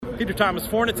Peter Thomas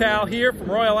Fornatal here from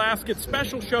Royal Ascot.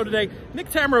 Special show today.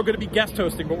 Nick Tammaro going to be guest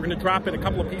hosting, but we're going to drop in a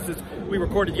couple of pieces we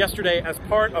recorded yesterday as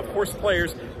part of Horse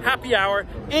Players Happy Hour.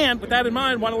 And with that in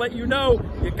mind, want to let you know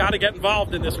you got to get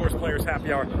involved in this Horse Players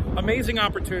Happy Hour. Amazing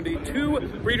opportunity.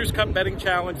 2 Breeders' Cup Betting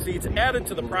Challenge seats added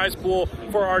to the prize pool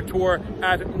for our tour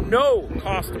at no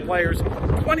cost to players.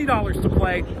 $20 to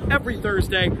play every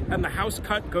Thursday, and the house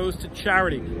cut goes to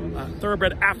charity.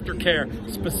 Thoroughbred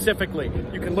Aftercare specifically.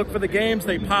 You can look for the games.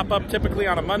 They pop up typically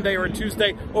on a Monday or a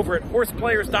Tuesday over at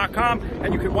horseplayers.com,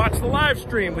 and you can watch the live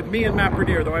stream with me and Matt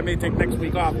Bernier, though I may take next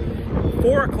week off.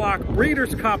 4 o'clock,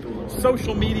 Breeders' Cup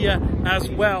social media as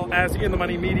well as In the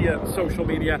Money Media social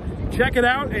media. Check it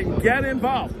out and get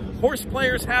involved. Horse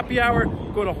Players Happy Hour.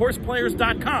 Go to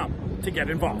horseplayers.com to get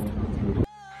involved.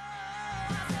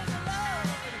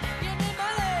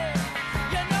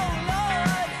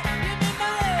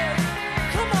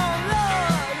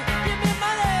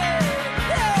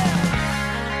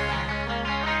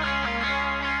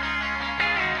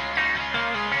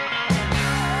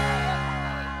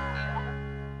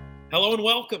 Hello and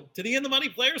welcome to the In the Money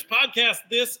Players podcast.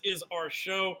 This is our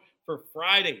show for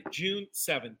Friday, June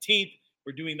 17th.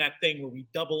 We're doing that thing where we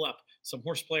double up some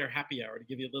Horse Player Happy Hour to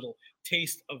give you a little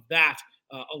taste of that,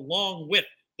 along with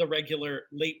the regular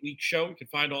late week show. You can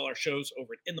find all our shows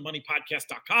over at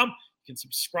inthemoneypodcast.com. You can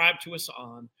subscribe to us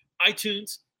on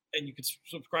iTunes, and you can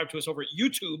subscribe to us over at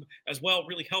YouTube as well. It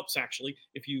really helps, actually,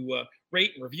 if you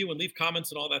rate and review and leave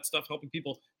comments and all that stuff, helping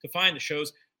people to find the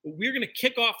shows. But we're going to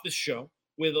kick off this show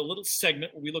with a little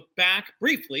segment where we look back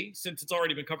briefly, since it's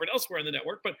already been covered elsewhere in the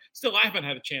network, but still I haven't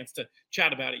had a chance to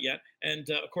chat about it yet. And,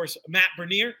 of course, Matt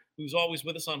Bernier, who's always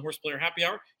with us on Horse Player Happy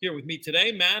Hour, here with me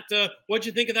today. Matt, what'd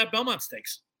you think of that Belmont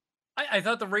Stakes? I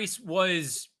thought the race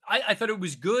was I thought it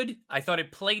was good. I thought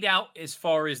it played out as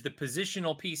far as the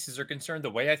positional pieces are concerned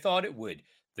the way I thought it would.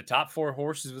 The top 4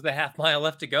 horses with a half mile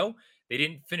left to go. They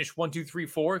didn't finish 1, 2, 3,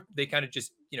 4. They kind of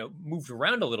just, moved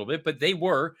around a little bit, but they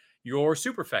were your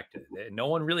superfecta. No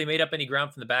one really made up any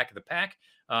ground from the back of the pack.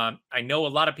 I know a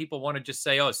lot of people want to just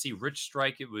say, Rich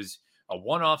Strike, it was a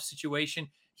one-off situation.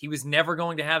 He was never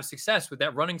going to have success with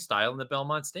that running style in the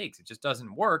Belmont Stakes. It just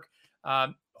doesn't work.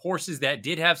 Horses that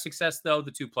did have success, though,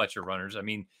 the 2 Pletcher runners. I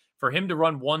mean, for him to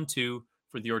run 1-2,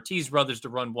 for the Ortiz brothers to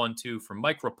run 1-2, for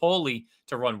Mike Rapoli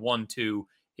to run 1-2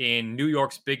 in New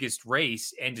York's biggest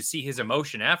race, and to see his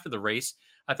emotion after the race,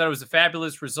 I thought it was a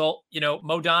fabulous result.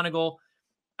 Mo Donegal,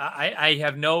 I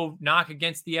have no knock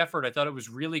against the effort. I thought it was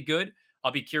really good.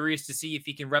 I'll be curious to see if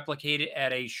he can replicate it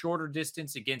at a shorter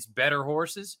distance against better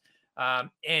horses.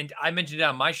 And I mentioned it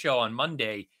on my show on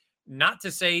Monday, not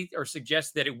to say or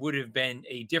suggest that it would have been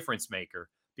a difference maker,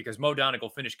 because Mo Donegal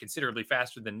finished considerably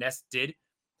faster than Nest did.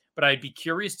 But I'd be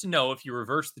curious to know, if you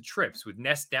reverse the trips with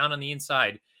Nest down on the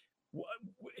inside,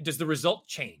 does the result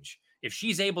change? If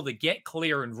she's able to get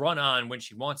clear and run on when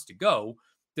she wants to go,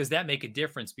 does that make a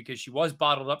difference? Because she was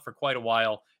bottled up for quite a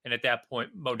while, and at that point,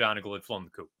 Mo Donegal had flown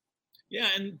the coop. Yeah,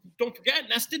 and don't forget,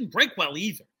 Nest didn't break well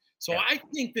either. So yeah. I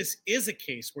think this is a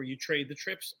case where you trade the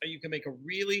trips. You can make a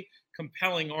really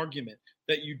compelling argument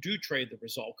that you do trade the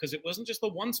result, because it wasn't just the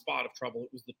one spot of trouble, it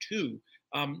was the 2.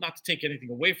 Not to take anything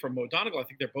away from Mo Donegal. I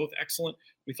think they're both excellent.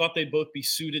 We thought they'd both be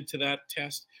suited to that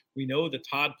test. We know the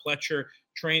Todd Pletcher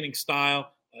training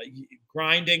style,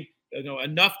 grinding,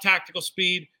 enough tactical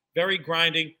speed, very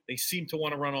grinding. They seem to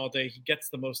want to run all day. He gets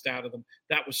the most out of them.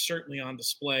 That was certainly on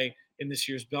display in this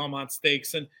year's Belmont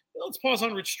Stakes. And let's pause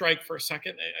on Rich Strike for a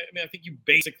second. I think you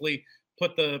basically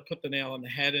put the nail on the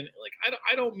head. And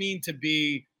I don't mean to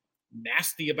be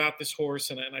nasty about this horse,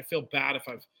 and I feel bad if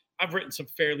I've written some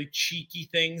fairly cheeky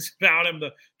things about him.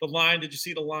 The line, did you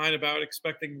see the line about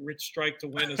expecting Rich Strike to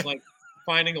win is like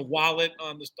finding a wallet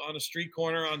on a street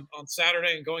corner on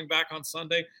Saturday and going back on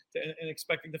Sunday and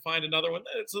expecting to find another one?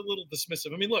 It's a little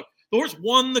dismissive. I mean, look, the horse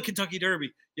won the Kentucky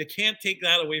Derby. You can't take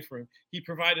that away from him. He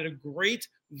provided a great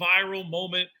viral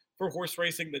moment for horse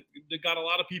racing that got a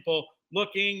lot of people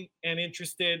looking and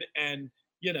interested. And,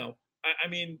 I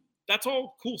mean, that's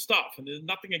all cool stuff. And there's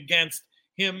nothing against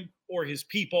him or his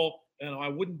people. I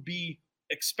wouldn't be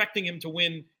expecting him to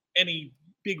win any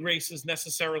big races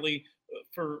necessarily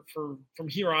from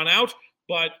here on out.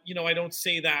 But, I don't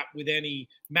say that with any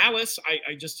malice.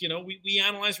 I just, we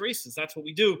analyze races. That's what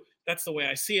we do. That's the way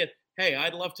I see it. Hey,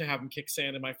 I'd love to have him kick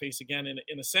sand in my face again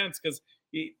in a sense, because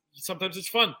sometimes it's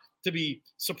fun to be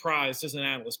surprised as an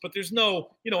analyst. But there's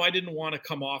no, I didn't want to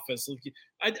come off as,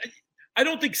 I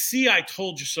don't think I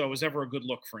told you so is ever a good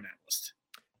look for an analyst.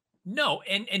 No,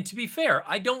 and to be fair,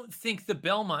 I don't think the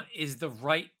Belmont is the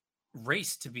right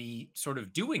race to be sort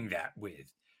of doing that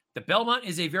with. The Belmont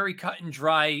is a very cut and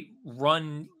dry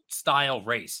run style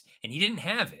race, and he didn't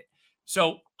have it.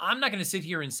 So I'm not going to sit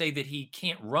here and say that he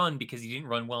can't run because he didn't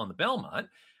run well in the Belmont.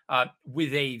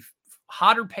 With a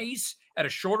hotter pace at a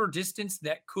shorter distance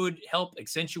that could help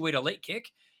accentuate a late kick,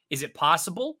 is it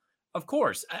possible? Of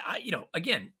course.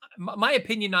 Again, my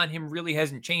opinion on him really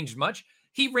hasn't changed much.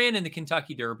 He ran in the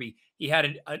Kentucky Derby. He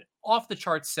had an off the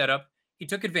charts setup. He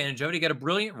took advantage of it. He got a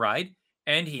brilliant ride,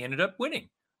 and he ended up winning.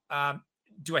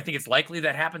 Do I think it's likely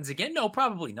that happens again? No,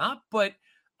 probably not. But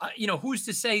who's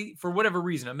to say, for whatever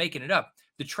reason, I'm making it up,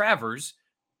 the Travers,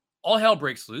 all hell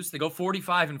breaks loose. They go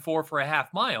 45-4 for a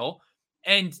half mile,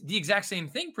 and the exact same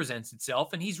thing presents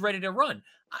itself, and he's ready to run.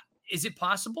 Is it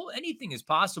possible? Anything is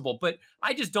possible, but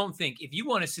I just don't think, if you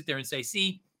want to sit there and say,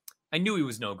 see, I knew he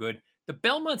was no good, the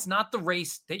Belmont's not the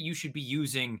race that you should be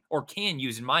using, or can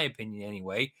use, in my opinion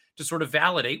anyway, to sort of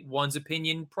validate one's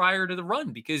opinion prior to the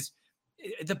run, because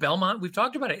the Belmont, we've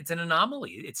talked about it, it's an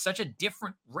anomaly. It's such a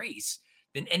different race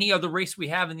than any other race we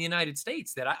have in the United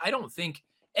States that I don't think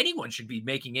anyone should be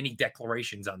making any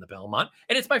declarations on the Belmont.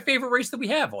 And it's my favorite race that we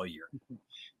have all year.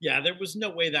 Yeah, there was no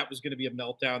way that was going to be a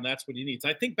meltdown. That's what he needs.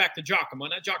 I think back to Giacomo.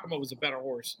 Now, Giacomo was a better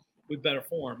horse with better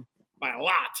form by a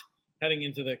lot heading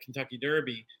into the Kentucky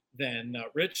Derby than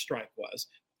Rich Strike was.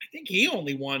 I think he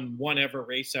only won one ever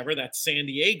race ever. That's San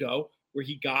Diego, where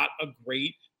he got a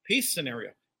great pace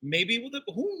scenario. Maybe with it,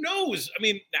 who knows? I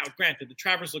mean, now granted, the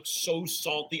Travers looks so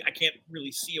salty. I can't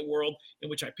really see a world in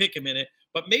which I pick him in it.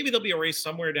 But maybe there'll be a race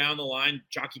somewhere down the line,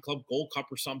 Jockey Club Gold Cup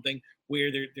or something,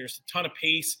 where there's a ton of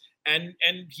pace, and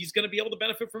he's going to be able to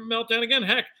benefit from a meltdown again.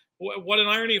 Heck, what an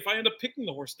irony if I end up picking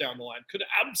the horse down the line. Could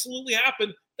absolutely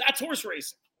happen. That's horse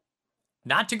racing.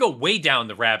 Not to go way down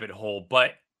the rabbit hole,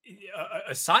 but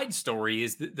a side story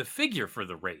is the figure for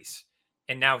the race.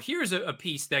 And now here's a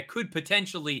piece that could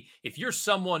potentially, if you're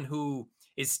someone who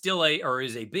is still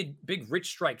is a big Rich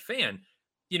Strike fan,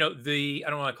 I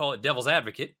don't want to call it devil's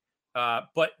advocate,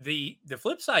 but the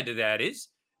flip side to that is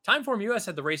Timeform US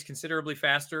had the race considerably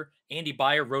faster. Andy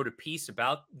Beyer wrote a piece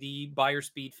about the Beyer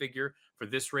speed figure for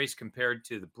this race compared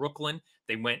to the Brooklyn.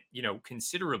 They went,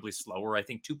 considerably slower. I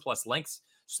think 2+ lengths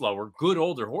slower. Good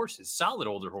older horses, solid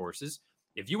older horses.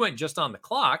 If you went just on the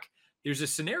clock, there's a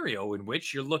scenario in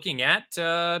which you're looking at,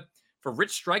 for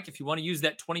Rich Strike, if you want to use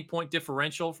that 20-point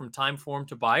differential from Timeform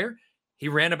to Beyer, he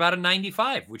ran about a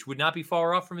 95, which would not be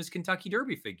far off from his Kentucky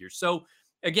Derby figure. So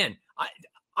again,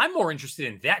 I'm more interested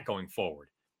in that going forward.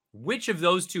 Which of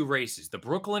those two races, the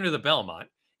Brooklyn or the Belmont,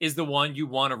 is the one you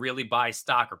want to really buy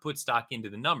stock or put stock into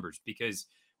the numbers? Because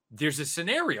there's a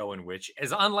scenario in which,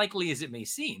 as unlikely as it may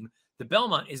seem, the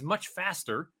Belmont is much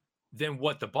faster than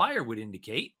what the Beyer would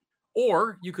indicate.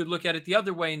 Or you could look at it the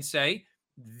other way and say,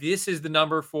 this is the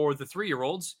number for the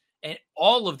 3-year-olds, and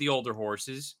all of the older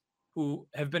horses who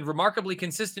have been remarkably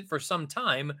consistent for some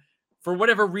time, for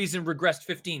whatever reason, regressed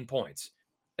 15 points.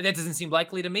 And that doesn't seem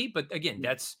likely to me, but again,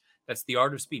 that's the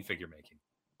art of speed figure making.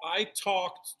 I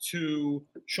talked to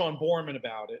Sean Borman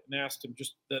about it and asked him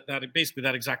just that basically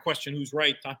that exact question: who's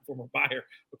right, Timeform or Beyer,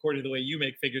 according to the way you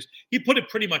make figures. He put it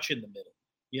pretty much in the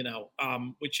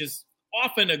middle, which is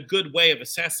often a good way of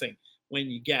assessing when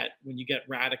you get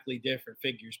radically different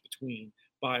figures between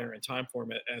Beyer and Timeform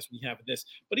as we have in this.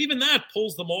 But even that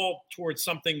pulls them all towards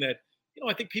something that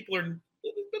I think people are a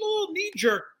little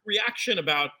knee-jerk reaction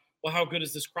about. Well, how good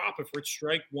is this crop if Rich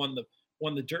Strike won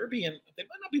the Derby? And they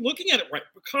might not be looking at it right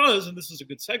because, and this is a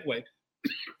good segue,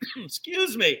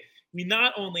 excuse me, we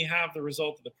not only have the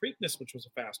result of the Preakness, which was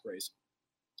a fast race,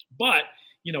 but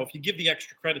if you give the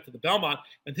extra credit to the Belmont,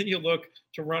 and then you look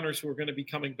to runners who are going to be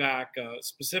coming back,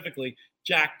 specifically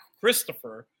Jack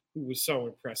Christopher, who was so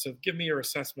impressive. Give me your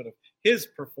assessment of his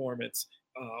performance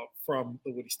from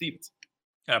the Woody Stephens.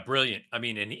 Brilliant. I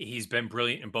mean, and he's been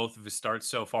brilliant in both of his starts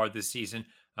so far this season.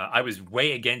 I was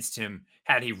way against him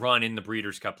had he run in the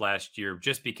Breeders' Cup last year,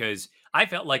 just because I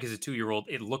felt like as a 2-year-old,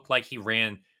 it looked like he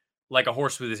ran like a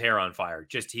horse with his hair on fire.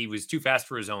 He was too fast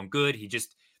for his own good. He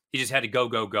just had to go.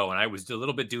 And I was a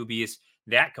little bit dubious.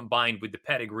 That combined with the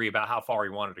pedigree about how far he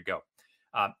wanted to go.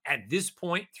 At this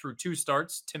point, through 2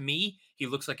 starts, to me, he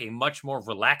looks like a much more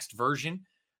relaxed version,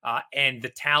 and the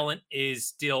talent is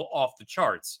still off the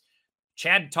charts.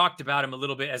 Chad talked about him a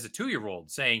little bit as a 2-year-old,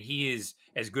 saying he is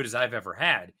as good as I've ever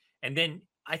had. And then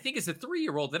I think as a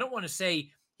 3-year-old, I don't want to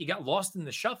say he got lost in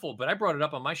the shuffle, but I brought it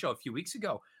up on my show a few weeks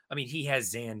ago. I mean, he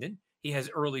has Zandon, he has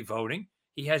early voting,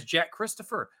 he has Jack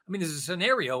Christopher. I mean, there's a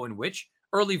scenario in which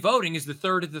early voting is the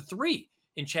third of the 3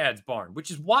 in Chad's barn,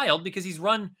 which is wild because he's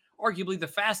run arguably the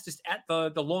fastest at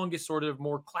the longest sort of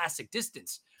more classic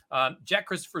distance. Jack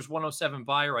Christopher's 107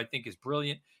 Beyer, I think, is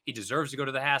brilliant. He deserves to go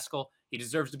to the Haskell. He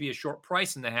deserves to be a short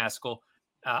price in the Haskell.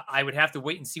 I would have to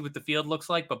wait and see what the field looks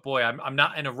like, but boy, I'm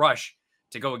not in a rush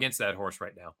to go against that horse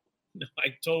right now. No, I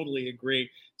totally agree.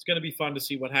 It's going to be fun to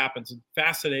see what happens and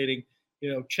fascinating.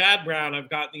 Chad Brown, I've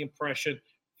gotten the impression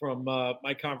from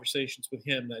my conversations with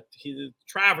him that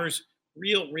Travers,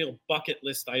 real bucket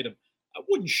list item. It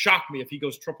wouldn't shock me if he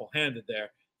goes triple handed there,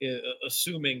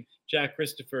 assuming Jack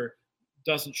Christopher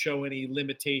doesn't show any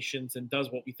limitations and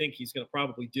does what we think he's going to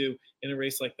probably do in a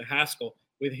race like the Haskell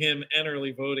with him and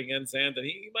early voting and Zandon.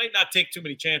 He might not take too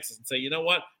many chances and say, you know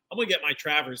what, I'm going to get my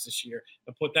Travers this year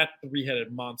and put that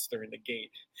three-headed monster in the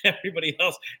gate. Everybody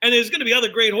else. And there's going to be other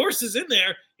great horses in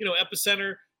there,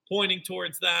 Epicenter pointing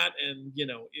towards that. And,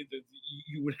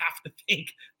 you would have to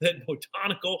think that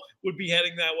Botanical would be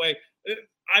heading that way.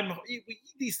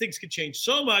 These things could change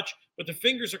so much, but the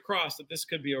fingers are crossed that this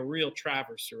could be a real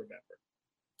Travers to remember.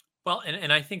 Well,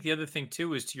 and I think the other thing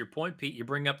too is, to your point, Pete, you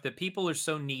bring up that people are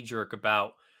so knee jerk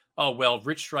about, oh, well,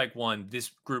 Rich Strike won, this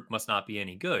group must not be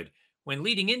any good. When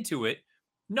leading into it,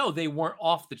 no, they weren't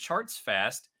off the charts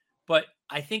fast, but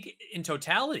I think in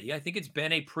totality, I think it's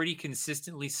been a pretty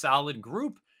consistently solid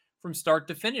group from start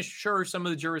to finish. Sure, some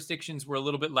of the jurisdictions were a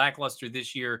little bit lackluster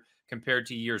this year compared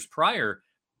to years prior,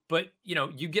 but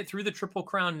you get through the Triple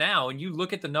Crown now and you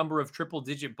look at the number of triple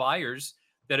digit buyers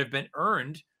that have been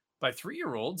earned by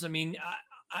 3-year-olds. I mean,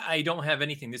 I don't have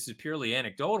anything. This is purely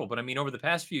anecdotal, but I mean, over the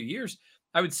past few years,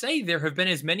 I would say there have been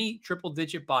as many triple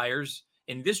digit buyers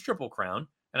in this Triple Crown.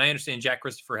 And I understand Jack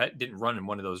Christopher didn't run in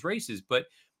one of those races, but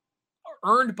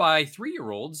earned by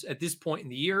 3-year-olds at this point in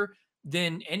the year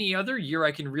than any other year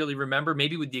I can really remember,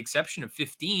 maybe with the exception of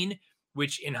 15,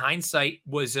 which in hindsight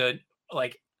was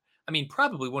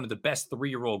probably one of the best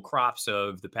 3-year-old crops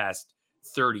of the past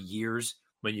 30 years.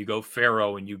 When you go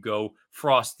Pharaoh and you go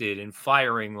Frosted and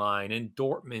Firing Line and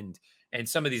Dortmund and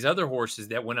some of these other horses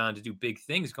that went on to do big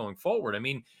things going forward. I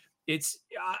mean,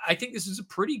 I think this is a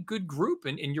pretty good group.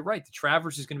 And you're right. The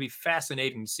Travers is going to be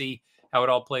fascinating to see how it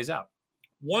all plays out.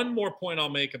 One more point I'll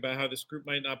make about how this group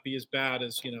might not be as bad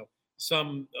as,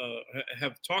 some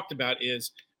have talked about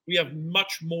is we have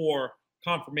much more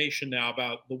confirmation now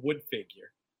about the Wood figure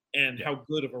and how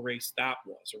good of a race that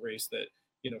was. A race that,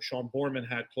 Sean Borman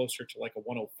had closer to like a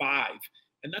 105.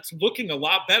 And that's looking a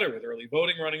lot better with early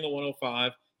voting running the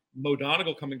 105, Mo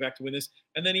Donegal coming back to win this,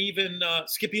 and then even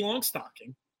Skippy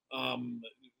Longstocking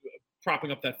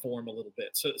propping up that form a little bit.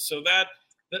 So that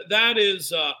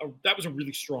was a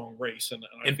really strong race.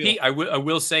 And Pete, I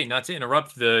will say, not to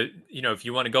interrupt if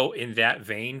you want to go in that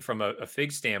vein from a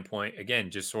fig standpoint, again,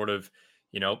 just sort of,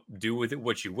 do with it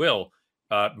what you will.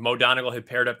 Mo Donegal had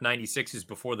paired up 96s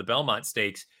before the Belmont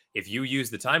Stakes. If you use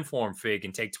the time form fig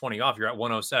and take 20 off, you're at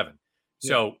 107. Yeah.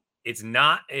 So it's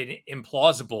not an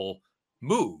implausible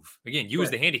move. Again, you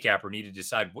as the handicapper need to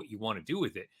decide what you want to do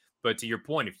with it. But to your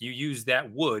point, if you use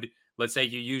that Wood, let's say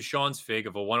you use Sean's fig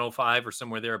of a 105 or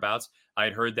somewhere thereabouts, I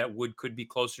had heard that Wood could be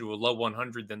closer to a low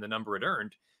 100 than the number it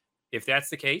earned. If that's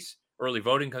the case, early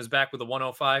voting comes back with a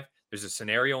 105. There's a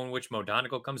scenario in which Mo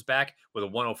Donegal comes back with a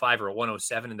 105 or a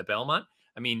 107 in the Belmont.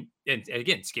 I mean, and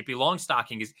again, Skippy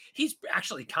Longstocking he's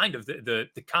actually kind of the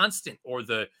constant, or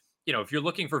if you're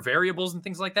looking for variables and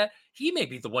things like that, he may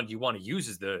be the one you want to use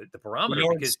as the barometer,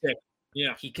 because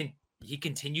he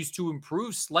continues to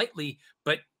improve slightly,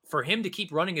 but for him to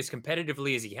keep running as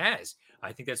competitively as he has,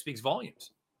 I think that speaks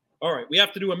volumes. All right, we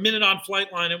have to do a minute on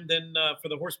Flightline, and then for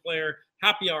the horse player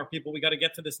happy hour people, we got to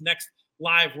get to this next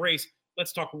live race.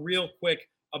 Let's talk real quick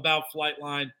about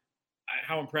Flightline.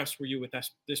 How impressed were you with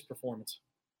this performance?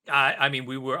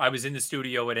 I was in the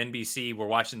studio at NBC. We're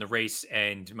watching the race,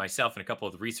 and myself and a couple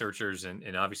of the researchers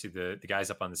and obviously the guys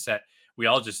up on the set, we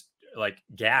all just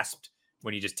gasped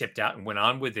when he just tipped out and went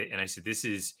on with it. And I said, this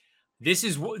is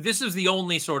the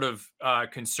only sort of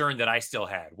concern that I still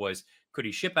had was, could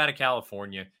he ship out of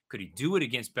California? Could he do it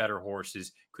against better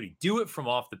horses? Could he do it from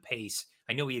off the pace?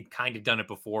 I know he had kind of done it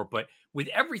before, but with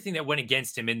everything that went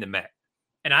against him in the Met.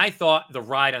 And I thought the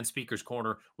ride on Speaker's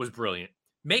Corner was brilliant.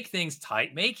 Make things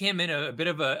tight, make him in a bit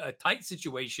of a tight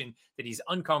situation that he's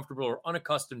uncomfortable or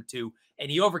unaccustomed to. And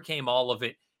he overcame all of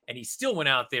it. And he still went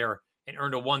out there and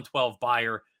earned a 112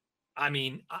 buyer. I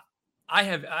mean, I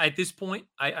have, at this point,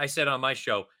 I said on my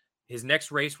show, his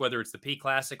next race, whether it's the P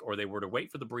Classic or they were to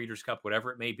wait for the Breeders' Cup,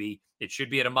 whatever it may be, it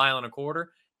should be at 1.25 miles.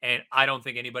 And I don't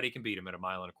think anybody can beat him at 1.25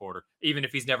 miles, even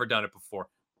if he's never done it before.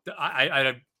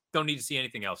 I don't need to see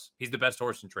anything else. He's the best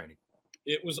horse in training.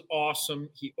 It was awesome.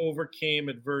 He overcame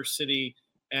adversity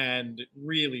and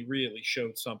really, really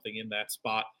showed something in that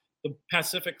spot. The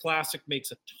Pacific Classic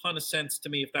makes a ton of sense to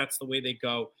me if that's the way they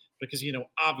go, because,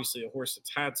 obviously a horse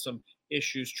that's had some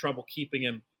issues, trouble keeping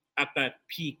him at that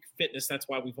peak fitness. That's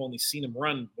why we've only seen him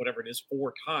run, whatever it is,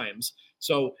 4 times.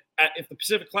 So if the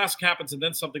Pacific Classic happens and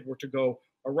then something were to go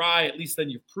awry, at least then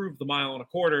you've proved the 1.25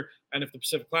 miles. And if the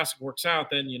Pacific Classic works out,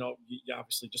 then, you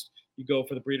obviously you go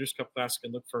for the Breeders' Cup Classic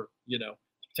and look for,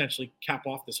 potentially cap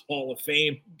off this Hall of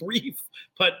Fame brief.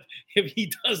 But if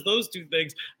he does those two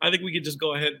things, I think we could just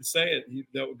go ahead and say it.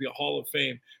 That would be a Hall of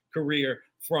Fame career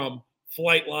from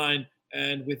Flightline.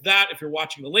 And with that, if you're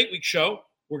watching the Late Week Show,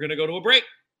 we're going to go to a break.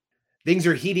 Things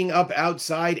are heating up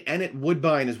outside and at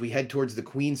Woodbine as we head towards the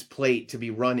Queen's Plate to be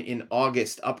run in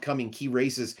August. Upcoming key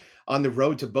races on the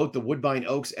road to both the Woodbine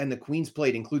Oaks and the Queen's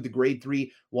Plate include the Grade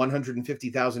 3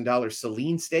 $150,000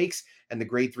 Saline Stakes and the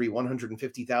Grade 3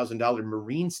 $150,000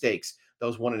 Marine Stakes.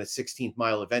 Those 1 16th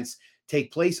mile events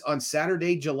take place on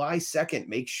Saturday, July 2nd.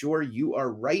 Make sure you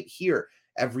are right here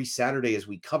every Saturday as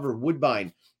we cover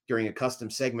Woodbine during a custom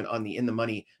segment on the In the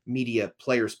Money Media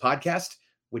Players podcast,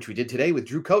 which we did today with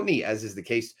Drew Coatney, as is the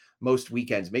case most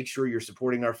weekends. Make sure you're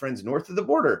supporting our friends north of the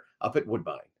border up at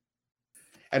Woodbine.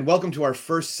 And welcome to our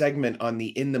first segment on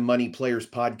the In the Money Players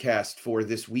podcast for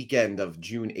this weekend of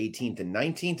June 18th and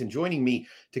 19th. And joining me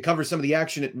to cover some of the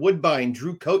action at Woodbine,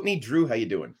 Drew Coatney. Drew, how you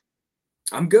doing?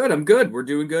 I'm good. We're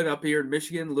doing good up here in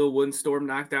Michigan. A little windstorm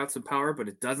knocked out some power, but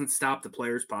it doesn't stop the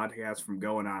Players podcast from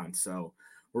going on. So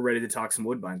we're ready to talk some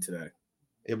Woodbine today.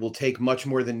 It will take much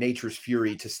more than nature's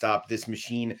fury to stop this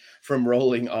machine from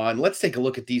rolling on. Let's take a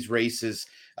look at these races.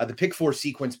 The Pick 4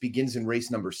 sequence begins in race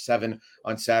number 7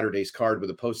 on Saturday's card with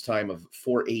a post time of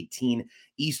 4:18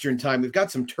 Eastern time. We've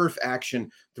got some turf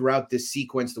action throughout this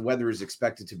sequence. The weather is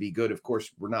expected to be good. Of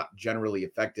course, we're not generally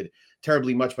affected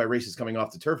terribly much by races coming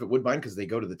off the turf at Woodbine because they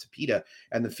go to the Tapeta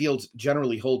and the fields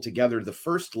generally hold together. The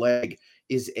first leg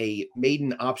is a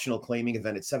maiden optional claiming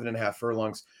event at 7.5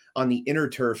 furlongs on the inner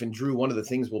turf. And Drew, one of the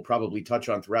things we'll probably touch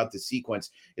on throughout this sequence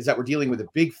is that we're dealing with a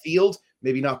big field,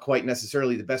 maybe not quite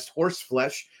necessarily the best horse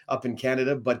flesh up in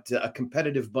Canada, but a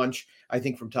competitive bunch, I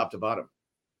think, from top to bottom.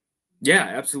 Yeah,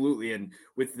 absolutely. And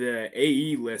with the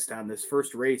AE list on this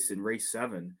first race in race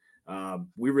 7,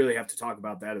 we really have to talk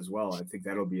about that as well. I think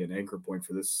that'll be an anchor point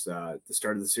for this, the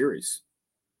start of the series.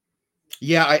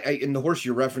 Yeah, and the horse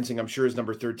you're referencing, I'm sure, is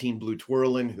number 13, Blue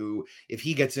Twirlin, who, if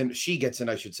she gets in,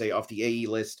 I should say, off the AE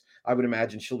list, I would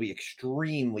imagine she'll be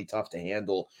extremely tough to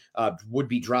handle, would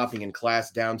be dropping in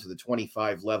class down to the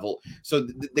 25 level. So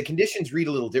the conditions read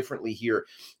a little differently here.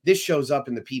 This shows up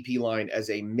in the PP line as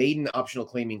a maiden optional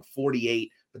claiming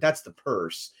 48, but that's the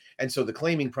purse. And so the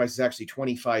claiming price is actually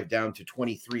 25 down to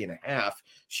 23.5.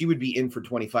 She would be in for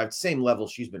 25, same level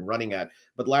she's been running at.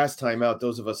 But last time out,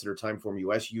 those of us that are Timeform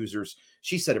US users,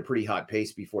 she set a pretty hot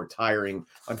pace before tiring.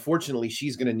 Unfortunately,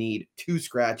 she's going to need 2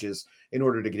 scratches in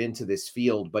order to get into this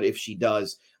field. But if she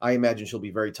does, I imagine she'll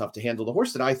be very tough to handle. The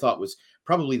horse that I thought was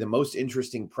probably the most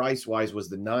interesting price-wise was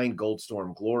the 9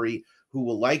 Goldstorm Glory, who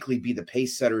will likely be the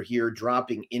pace setter here,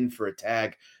 dropping in for a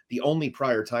tag. The only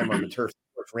prior time on the turf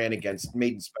ran against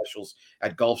maiden specials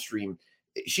at Gulfstream.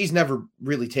 She's never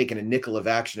really taken a nickel of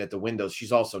action at the windows.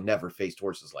 She's also never faced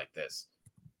horses like this.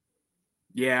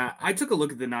 Yeah, I took a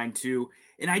look at the 9-2,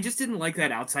 and I just didn't like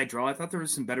that outside draw. I thought there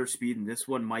was some better speed, and this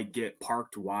one might get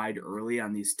parked wide early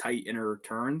on these tight inner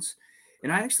turns. And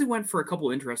I actually went for a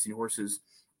couple interesting horses.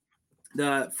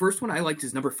 The first one I liked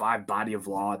is number 5, Body of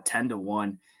Law,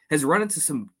 10-1. Has run into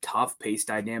some tough pace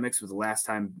dynamics with the last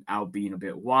time out being a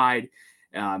bit wide.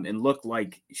 And looked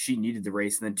like she needed the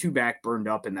race, and then 2 back burned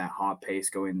up in that hot pace,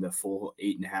 going the full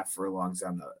 8.5 furlongs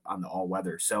on the all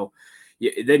weather. So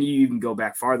then you even go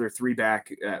back farther, 3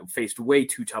 back, faced way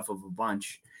too tough of a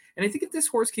bunch. And I think if this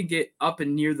horse can get up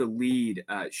and near the lead,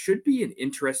 should be an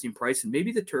interesting price, and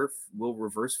maybe the turf will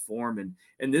reverse form.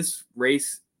 And this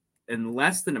race,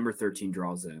 unless the number 13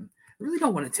 draws in, I really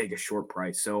don't want to take a short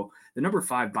price. So the number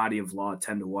 5, Body of Law,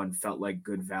 10-1, felt like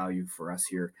good value for us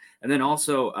here. And then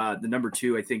also the number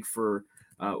 2, I think for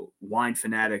wine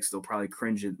fanatics, they'll probably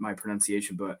cringe at my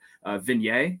pronunciation, but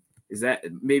Vignette, is that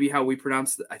maybe how we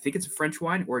pronounce it? I think it's a French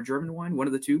wine or a German wine, one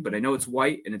of the two, but I know it's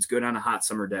white and it's good on a hot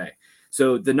summer day.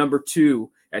 So the number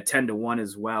 2 at 10-1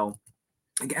 as well.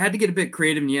 I had to get a bit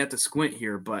creative and you have to squint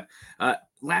here, but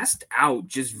last out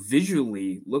just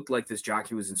visually looked like this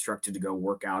jockey was instructed to go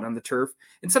work out on the turf.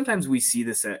 And sometimes we see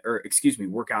this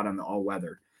work out on the all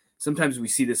weather. Sometimes we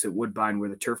see this at Woodbine where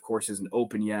the turf course isn't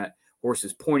open yet.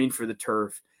 Horses pointing for the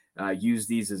turf, use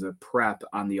these as a prep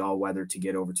on the all weather to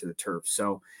get over to the turf.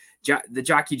 So the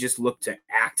jockey just looked to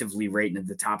actively rate at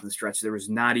the top of the stretch. There was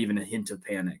not even a hint of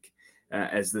panic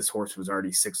as this horse was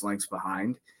already 6 lengths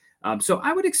behind. So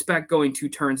I would expect going 2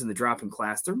 turns in the drop in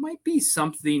class, there might be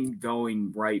something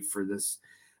going right for this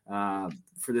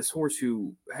horse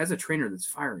who has a trainer that's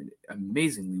firing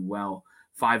amazingly well.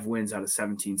 5 wins out of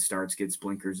 17 starts, gets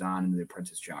blinkers on in the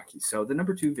apprentice jockey. So the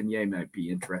number 2 Vignette might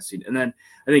be interesting. And then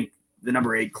I think the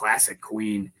number 8 Classic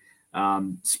Queen,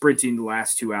 sprinting the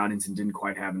last 2 outings and didn't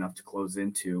quite have enough to close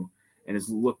into, and has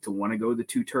looked to want to go the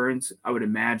 2 turns. I would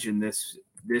imagine this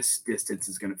distance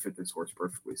is going to fit this horse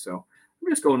perfectly. So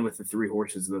I'm just going with the 3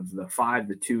 horses, the 5,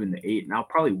 the 2, and the 8, and I'll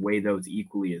probably weigh those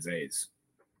equally as A's.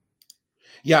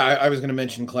 Yeah, I was going to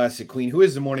mention Classic Queen, who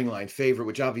is the morning line favorite,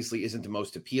 which obviously isn't the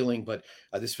most appealing, but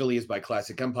this filly is by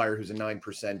Classic Empire, who's a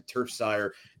 9% turf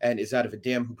sire and is out of a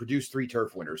dam who produced 3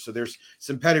 turf winners. So there's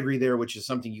some pedigree there, which is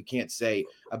something you can't say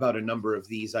about a number of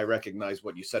these. I recognize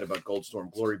what you said about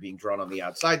Goldstorm Glory being drawn on the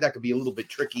outside. That could be a little bit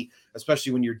tricky,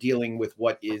 especially when you're dealing with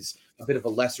what is a bit of a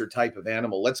lesser type of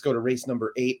animal. Let's go to race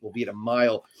number 8. We'll be at a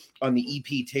mile on the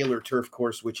EP Taylor turf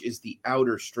course, which is the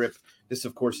outer strip. This,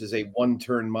 of course, is a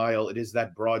 1-turn mile. It is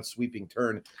that broad sweeping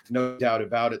turn, no doubt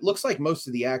about it. Looks like most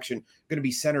of the action going to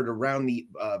be centered around the,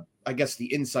 I guess,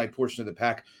 the inside portion of the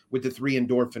pack with the 3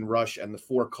 Endorphin Rush and the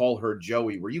 4 Call Her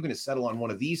Joey. Were you going to settle on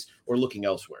one of these or looking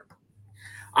elsewhere?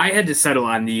 I had to settle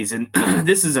on these, and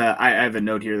this is I have a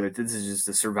note here that this is just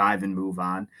a survive and move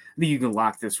on. I think you can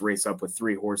lock this race up with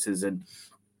 3 horses, and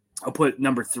I'll put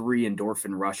number 3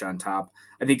 Endorphin Rush on top.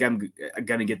 I think I'm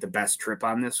going to get the best trip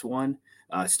on this one,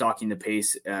 stalking the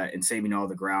pace and saving all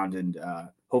the ground, and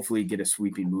hopefully get a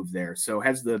sweeping move there. So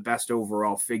has the best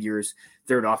overall figures,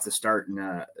 third off the start,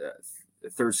 and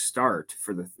third start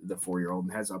for the 4-year-old,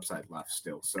 and has upside left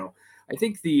still. So I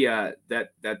think the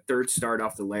that third start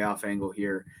off the layoff angle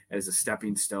here as a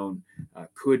stepping stone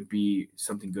could be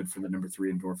something good for the number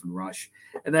 3 Endorphin Rush.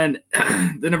 And then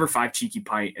the number 5 Cheeky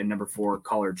Pint and number 4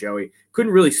 Caller Joey,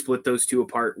 couldn't really split those 2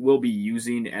 apart. We'll be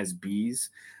using as B's,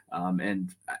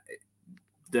 and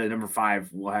the number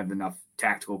 5 will have enough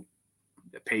tactical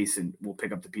pace and we'll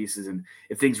pick up the pieces. And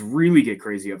if things really get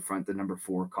crazy up front, the number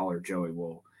 4 Caller Joey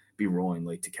will be rolling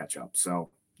late to catch up. So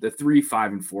the 3,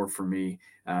 5, and 4 for me.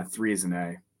 3 is an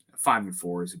A, 5 and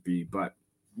 4 is a B, but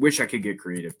wish I could get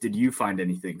creative. Did you find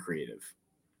anything creative?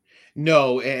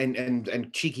 No,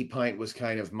 and Cheeky Pint was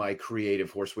kind of my creative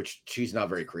horse, which she's not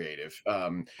very creative.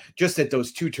 Just that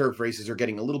those 2 turf races are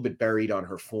getting a little bit buried on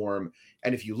her form,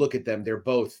 and if you look at them, they're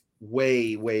both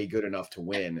way good enough to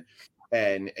win.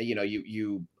 And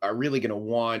you are really going to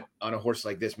want on a horse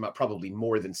like this probably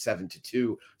more than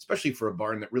 7-2, especially for a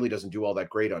barn that really doesn't do all that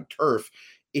great on turf.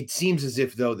 It seems as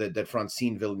if, though, that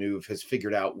Francine Villeneuve has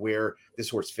figured out where this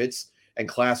horse fits. And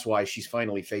class-wise, she's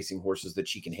finally facing horses that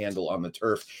she can handle on the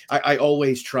turf. I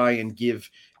always try and give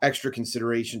extra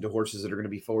consideration to horses that are going to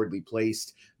be forwardly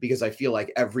placed, because I feel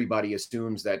like everybody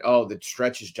assumes that, oh, the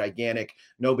stretch is gigantic,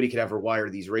 nobody could ever wire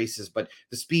these races. But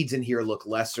the speeds in here look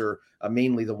lesser,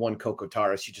 mainly the 1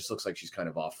 Cocotara. She just looks like she's kind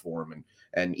of off form.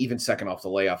 And even second off the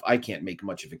layoff, I can't make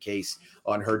much of a case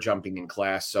on her jumping in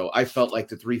class. So I felt like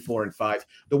the 3, 4, and 5,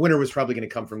 the winner was probably going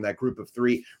to come from that group of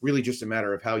 3. Really just a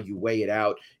matter of how you weigh it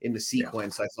out in the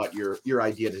sequence. Yeah. I thought your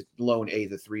idea to lone A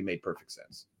the 3 made perfect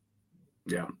sense.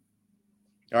 Yeah.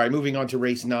 All right, moving on to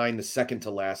race 9, the second to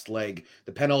last leg.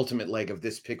 The penultimate leg of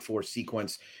this pick 4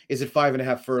 sequence is at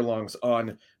 5.5 furlongs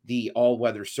on the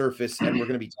all-weather surface. And we're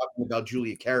going to be talking about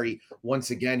Julia Carey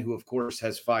once again, who, of course,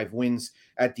 has 5 wins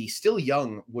at the still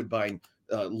young Woodbine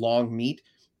long meet.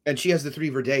 And she has the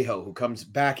 3 Verdejo, who comes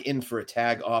back in for a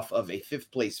tag off of a 5th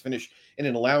place finish in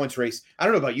an allowance race. I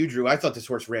don't know about you, Drew. I thought this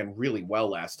horse ran really well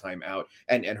last time out,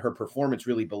 and her performance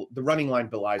really, the running line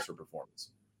belies her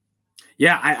performance.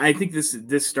 Yeah, I think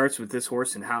this starts with this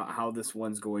horse and how this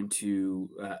one's going to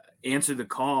answer the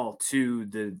call to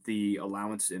the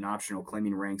allowance and optional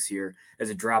claiming ranks here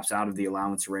as it drops out of the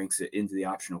allowance ranks into the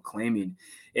optional claiming.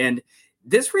 And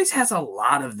this race has a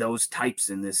lot of those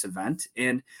types in this event.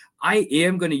 And I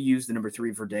am going to use the number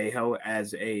 3 Verdejo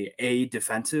as a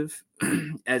defensive,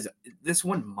 as this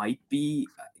one might be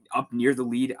up near the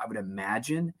lead, I would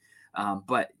imagine.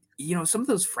 But some of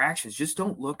those fractions just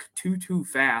don't look too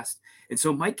fast. And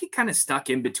so might get kind of stuck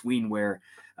in between where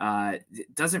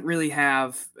it doesn't really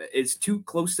it's too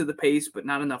close to the pace, but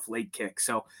not enough late kick.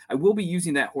 So I will be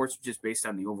using that horse just based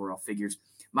on the overall figures.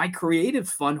 My creative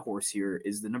fun horse here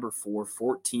is the number 4,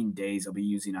 14 Days I'll be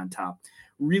using on top.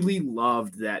 Really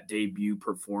loved that debut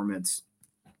performance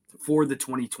for the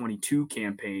 2022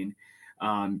 campaign.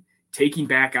 Taking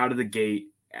back out of the gate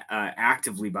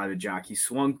actively by the jockey,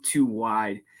 swung 2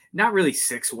 wide. Not really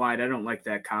 6 wide. I don't like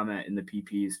that comment in the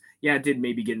PPs. Yeah, it did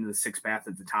maybe get into the 6th path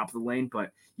at the top of the lane,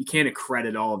 but you can't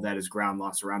accredit all of that as ground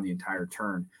loss around the entire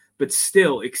turn. But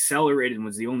still, accelerated and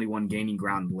was the only one gaining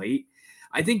ground late.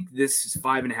 I think this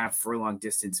 5.5 furlong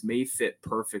distance may fit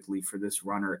perfectly for this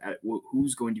runner at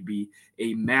who's going to be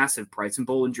a massive price, and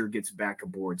Bollinger gets back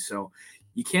aboard. So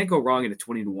you can't go wrong at a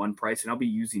 20-1 price, and I'll be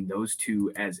using those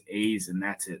 2 as A's, and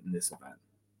that's it in this event.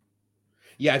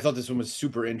 Yeah, I thought this one was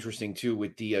super interesting too,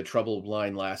 with the troubled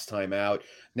line last time out.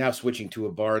 Now switching to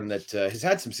a barn that has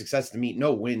had some success to meet,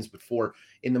 no wins, but 4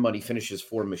 in the money finishes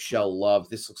for Michelle Love.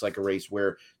 This looks like a race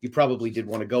where you probably did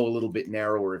want to go a little bit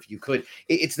narrower if you could.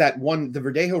 It's that one, the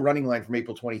Verdejo running line from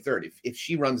April 23rd. If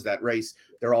she runs that race,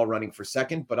 they're all running for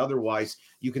second, but otherwise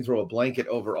you can throw a blanket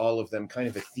over all of them. Kind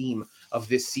of a theme of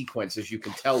this sequence, as you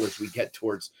can tell, as we get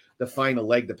towards the final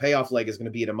leg. The payoff leg is going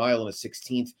to be at 1.16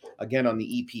 miles, again on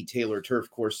the EP Taylor turf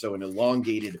course, so an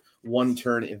elongated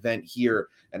one-turn event here.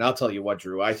 And I'll tell you what,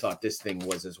 Drew, I thought this thing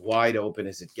was as wide open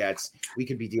as it gets. We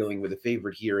could be dealing with a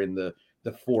favorite here in the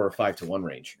 4 or 5 to 1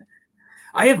 range.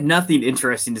 I have nothing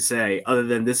interesting to say other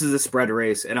than this is a spread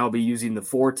race, and I'll be using the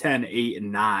 4, 10, 8,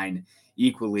 and 9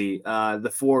 equally.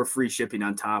 The 4 free shipping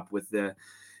on top with the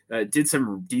did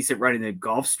some decent running in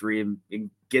Gulfstream and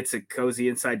gets a cozy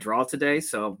inside draw today,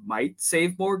 so might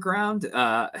save more ground.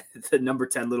 The number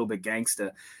 10 Little Bit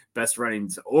Gangsta, best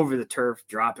runnings over the turf,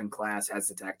 drop in class, has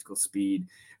the tactical speed.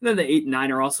 And then the 8 and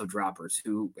 9 are also droppers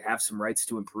who have some rights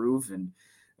to improve and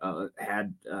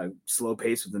had slow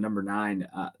pace with the number 9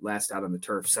 last out on the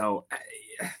turf. So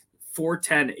 4,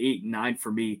 10, 8, 9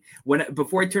 for me.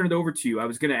 Before I turn it over to you, I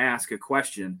was going to ask a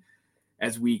question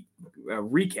as we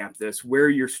recap this, where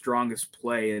your strongest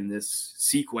play in this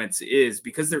sequence is,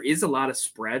 because there is a lot of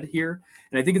spread here.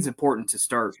 And I think it's important to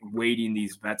start weighting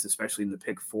these bets, especially in the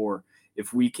pick 4,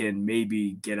 if we can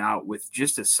maybe get out with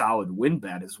just a solid win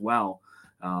bet as well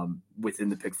within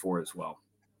the pick 4 as well.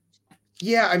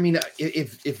 Yeah, I mean,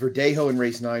 if Verdejo in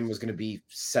race 9 was going to be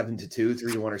 7-2,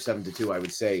 3-1 or 7-2, I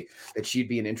would say that she'd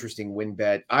be an interesting win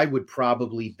bet. I would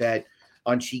probably bet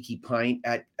on Cheeky Pint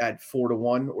at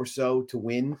 4-1 or so to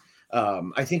win.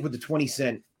 I think with the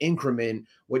 20-cent increment,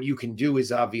 what you can do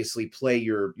is obviously play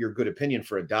your good opinion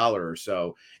for $1 or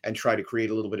so and try to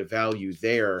create a little bit of value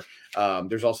there.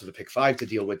 There's also the pick 5 to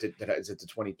deal with it that is at the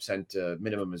 20%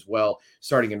 minimum as well,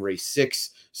 starting in race 6.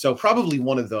 So probably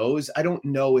one of those. I don't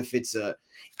know if it's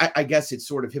I guess it's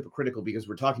sort of hypocritical because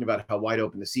we're talking about how wide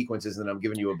open the sequence is, and I'm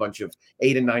giving you a bunch of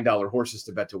 $8 and $9 horses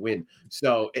to bet to win.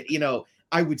 So,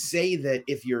 I would say that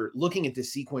if you're looking at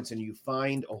this sequence and you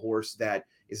find a horse that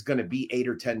is going to be 8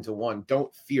 or 10 to 1,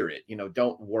 don't fear it.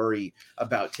 Don't worry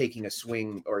about taking a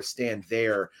swing or a stand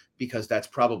there, because that's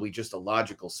probably just a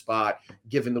logical spot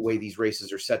given the way these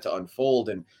races are set to unfold.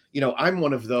 And, I'm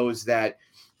one of those that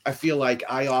I feel like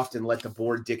I often let the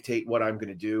board dictate what I'm going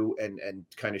to do and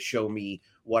kind of show me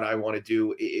what I want to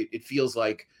do. It feels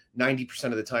like 90%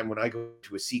 of the time when I go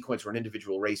to a sequence or an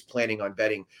individual race planning on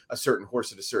betting a certain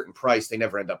horse at a certain price, they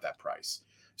never end up that price.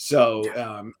 So,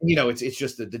 it's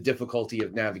just the difficulty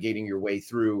of navigating your way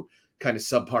through kind of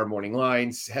subpar morning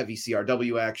lines, heavy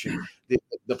CRW action,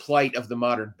 the plight of the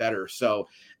modern bettor. So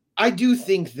I do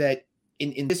think that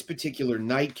in this particular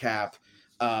nightcap,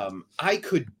 I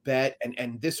could bet,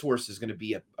 and this horse is going to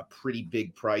be a pretty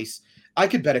big price. I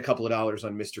could bet a couple of dollars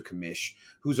on Mr. Commish,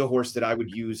 who's a horse that I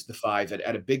would use the 5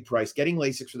 at a big price, getting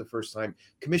Lasix for the first time.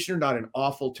 Commissioner, not an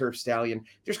awful turf stallion.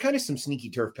 There's kind of some sneaky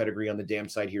turf pedigree on the damn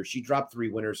side here. She dropped 3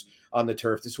 winners on the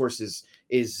turf. This horse is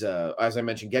as I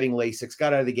mentioned, getting Lasix,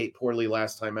 got out of the gate poorly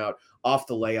last time out, off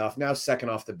the layoff, now second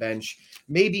off the bench.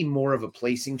 Maybe more of a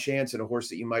placing chance and a horse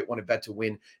that you might want to bet to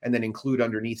win and then include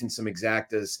underneath in some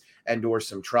exactas and or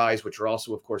some tries, which are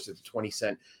also, of course, at the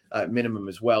 20-cent minimum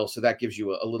as well. So that gives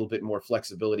you a little bit more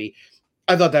flexibility.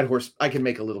 I thought that horse, I can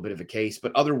make a little bit of a case,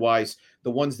 but otherwise,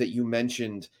 the ones that you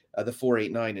mentioned, the 4,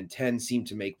 8, 9, and 10 seem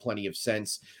to make plenty of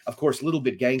sense. Of course, Little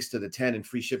Bit Gangsta, the 10, and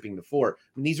free shipping the 4.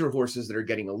 And these are horses that are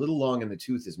getting a little long in the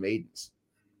tooth as maidens.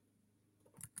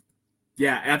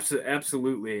 Yeah,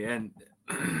 absolutely. And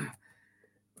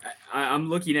I'm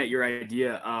looking at your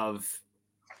idea of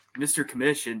Mr.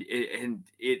 Commish, and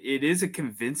it is a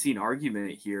convincing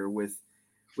argument here with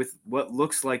what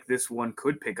looks like this one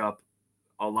could pick up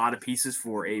a lot of pieces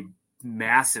for a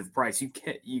massive price.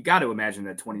 You got to imagine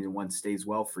that 20 to 1 stays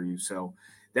well for you. So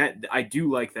that I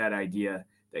do like that idea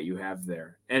that you have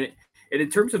there. And in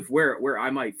terms of where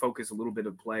I might focus a little bit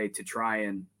of play to try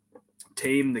and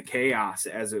tame the chaos,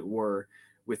 as it were,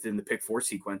 within the pick 4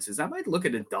 sequences, I might look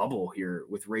at a double here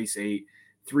with race 8,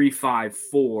 3, 5,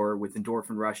 4 with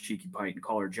Endorphin Rush, Cheeky Pint, and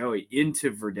Caller Joey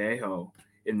into Verdejo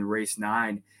in the race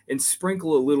 9, and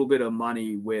sprinkle a little bit of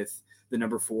money with the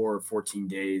number 4, 14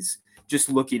 days, just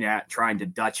looking at trying to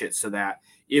Dutch it so that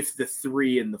if the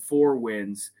 3 and the 4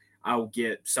 wins, I'll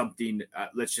get something.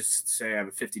 Let's just say I have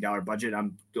a $50 budget.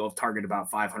 I'll target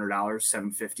about $500,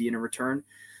 $750 in a return,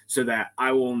 so that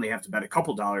I will only have to bet a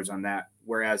couple dollars on that.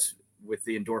 Whereas with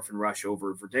the endorphin rush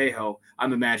over Verdejo,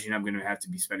 I'm imagining I'm going to have to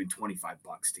be spending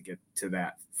 $25 to get to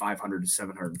that $500 to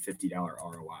 $750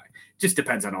 ROI. Just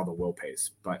depends on all the will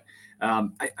pays. But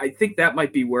I think that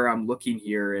might be where I'm looking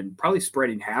here, and probably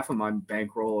spreading half of my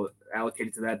bankroll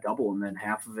allocated to that double, and then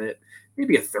half of it,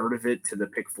 maybe a third of it, to the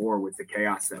pick four with the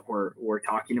chaos that we're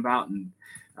talking about. And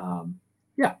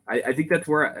I think that's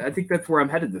where I'm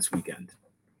headed this weekend.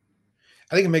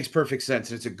 I think it makes perfect sense.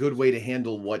 And it's a good way to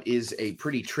handle what is a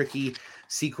pretty tricky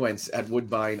sequence at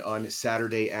Woodbine on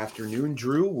Saturday afternoon.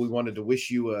 Drew, we wanted to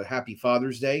wish you a happy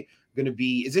Father's Day.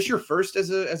 Is this your first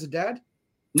as a dad?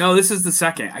 No, this is the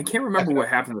second. I can't remember what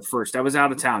happened the first. I was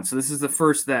out of town. So this is the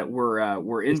first that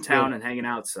we're in town and hanging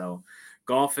out. So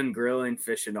golfing, grilling,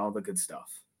 fishing, all the good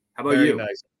stuff. How about you?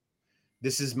 Nice.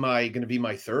 This is going to be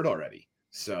my third already.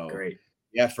 So great.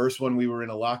 Yeah, first one we were in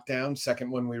a lockdown.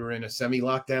 Second one we were in a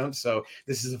semi-lockdown. So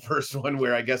this is the first one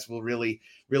where I guess we'll really,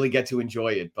 really get to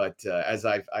enjoy it. But as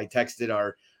I texted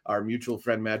our mutual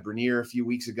friend Matt Bernier a few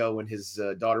weeks ago when his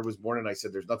daughter was born, and I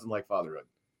said, "There's nothing like fatherhood."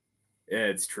 Yeah,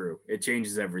 it's true. It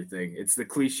changes everything. It's the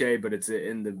cliche, but it's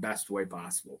in the best way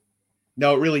possible.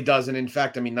 No, it really does. And in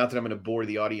fact, I mean, not that I'm going to bore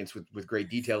the audience with great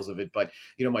details of it, but,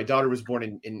 my daughter was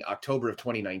born in October of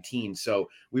 2019. So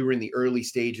we were in the early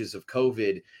stages of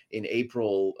COVID in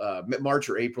March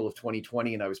or April of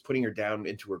 2020. And I was putting her down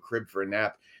into her crib for a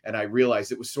nap. And I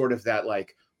realized it was sort of that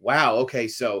like, wow, okay,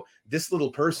 so this little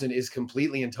person is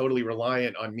completely and totally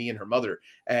reliant on me and her mother,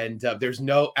 and there's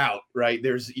no out, right?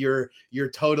 You're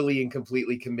totally and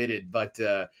completely committed, but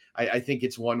I think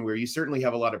it's one where you certainly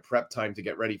have a lot of prep time to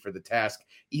get ready for the task,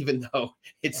 even though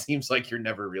it seems like you're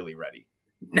never really ready.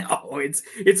 No,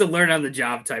 it's a learn on the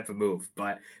job type of move,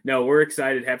 but no, we're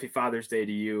excited. Happy Father's Day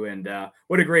to you, and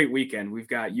what a great weekend. We've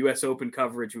got U.S. Open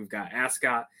coverage, we've got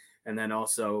Ascot, and then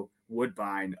also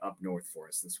Woodbine up north for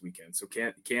us this weekend. So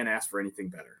can't ask for anything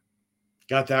better.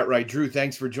 Got that right. Drew,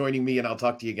 thanks for joining me, and I'll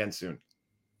talk to you again soon.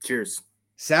 Cheers.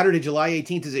 Saturday, July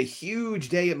 18th is a huge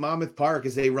day at Monmouth Park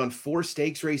as they run 4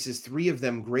 stakes races, 3 of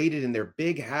them graded in their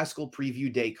big Haskell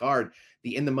Preview Day card.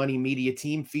 The In the Money Media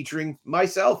team, featuring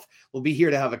myself, will be here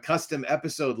to have a custom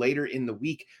episode later in the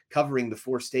week covering the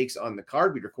 4 stakes on the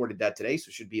card. We recorded that today, so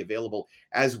it should be available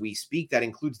as we speak. That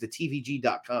includes the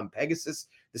TVG.com Pegasus,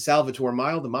 the Salvatore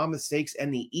Mile, the Monmouth Stakes,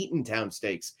 and the Eatontown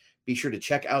Stakes. Be sure to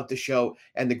check out the show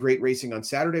and the great racing on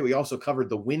Saturday. We also covered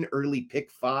the Win Early Pick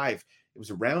 5. It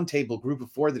was a roundtable group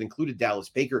of 4 that included Dallas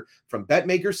Baker from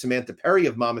BetMakers, Samantha Perry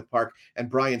of Monmouth Park, and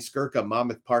Brian Skirka,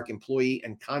 Monmouth Park employee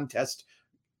and contest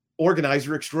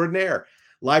organizer extraordinaire.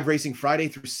 Live racing Friday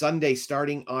through Sunday,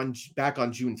 starting back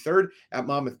on June 3rd at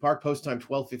Monmouth Park. Post time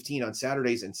 12:15 on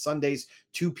Saturdays and Sundays,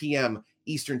 2 p.m.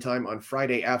 Eastern time on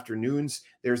Friday afternoons.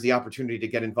 There's the opportunity to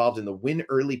get involved in the Win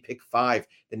Early Pick 5,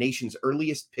 the nation's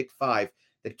earliest Pick 5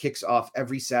 that kicks off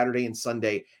every Saturday and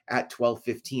Sunday at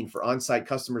 12:15. For on-site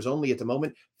customers only at the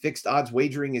moment, fixed odds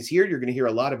wagering is here. You're going to hear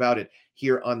a lot about it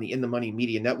here on the In the Money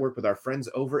Media Network with our friends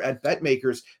over at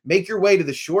BetMakers. Make your way to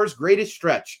the shore's greatest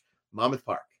stretch, Monmouth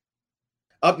Park.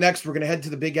 Up next, we're going to head to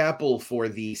the Big Apple for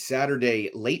the Saturday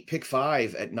late pick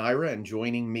 5 at NYRA, and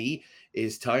joining me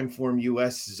is Timeform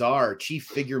US czar, chief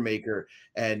figure maker,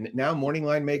 and now morning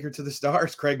line maker to the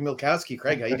stars, Craig Milkowski.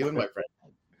 Craig, how you doing, my friend?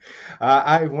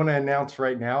 I want to announce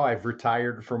right now I've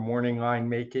retired from morning line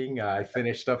making. I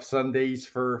finished up Sundays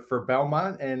for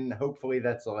Belmont, and hopefully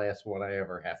that's the last one I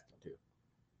ever have to do.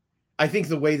 I think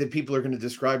the way that people are going to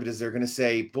describe it is they're going to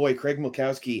say, boy, Craig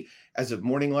Milkowski, as a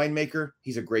morning line maker,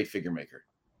 he's a great figure maker.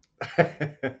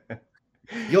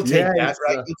 You'll take that,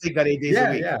 right? You'll take that 8 days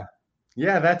a week.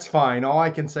 Yeah, that's fine. All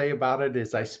I can say about it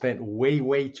is I spent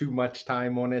way too much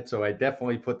time on it. So I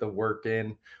definitely put the work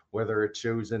in. Whether it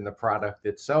shows in the product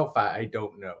itself, I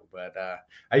don't know. But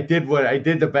I did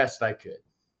the best I could.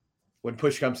 When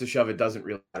push comes to shove, it doesn't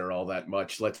really matter all that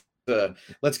much. Let's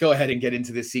go ahead and get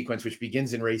into this sequence, which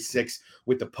begins in race 6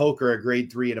 with the Poker, a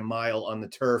grade 3 at a mile on the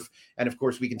turf. And of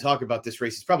course, we can talk about this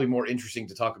race. It's probably more interesting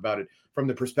to talk about it from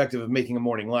the perspective of making a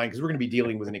morning line, because we're going to be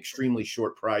dealing with an extremely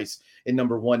short price in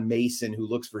number 1, Mason, who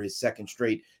looks for his second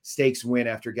straight stakes win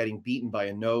after getting beaten by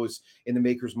a nose in the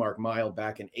Maker's Mark Mile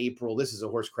back in April. This is a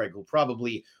horse, Craig, will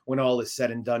probably, when all is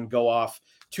said and done, go off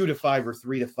 2-5 or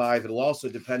 3-5. It'll also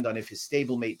depend on if his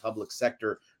stablemate Public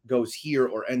Sector goes here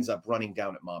or ends up running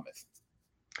down at Monmouth.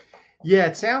 Yeah,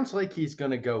 it sounds like he's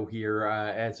going to go here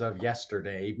as of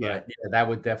yesterday, Yeah. but yeah, that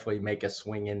would definitely make a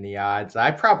swing in the odds.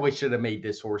 I probably should have made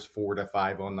this horse 4 to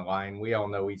 5 on the line. We all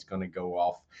know he's going to go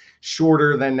off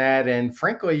shorter than that, and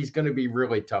frankly, he's going to be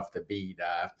really tough to beat.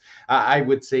 I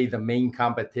would say the main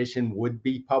competition would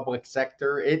be Public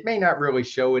Sector. It may not really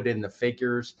show it in the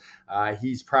figures.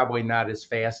 He's probably not as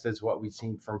fast as what we've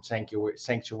seen from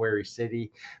Sanctuary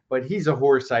City, but he's a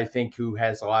horse I think who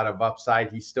has a lot of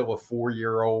upside. He's still a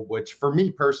 4-year-old, which for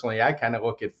me personally, I kind of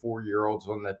look at 4-year-olds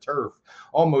on the turf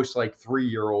almost like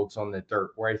 3-year-olds on the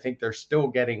dirt, where I think they're still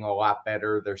getting a lot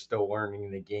better. They're still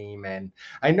learning the game. And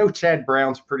I know Chad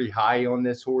Brown's pretty high on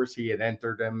this horse. He had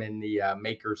entered him in the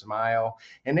Maker's Mile,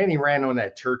 and then he ran on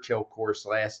that Churchill course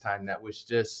last time that was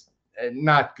just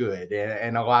not good,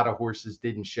 and a lot of horses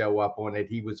didn't show up on it.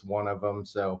 He was one of them,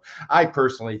 so I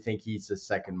personally think he's the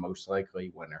second most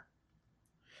likely winner.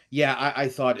 Yeah, I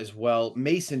thought as well.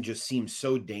 Mason just seems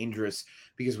so dangerous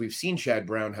because we've seen Chad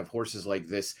Brown have horses like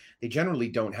this. They generally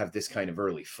don't have this kind of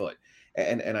early foot.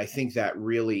 And I think that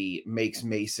really makes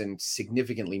Mason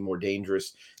significantly more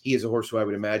dangerous. He is a horse who I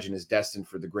would imagine is destined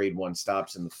for the grade 1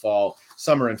 stops in the fall,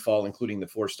 summer and fall, including the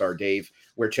 4-star Dave,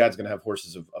 where Chad's going to have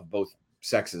horses of both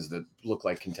sexes that look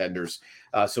like contenders.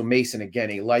 So Mason,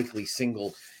 again, a likely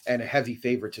single and a heavy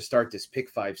favorite to start this pick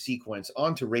 5 sequence.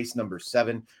 On to race number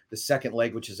 7, the second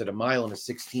leg, which is at 1.1 miles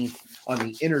on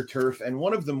the inner turf, and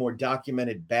one of the more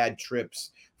documented bad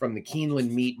trips from the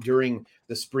Keeneland meet during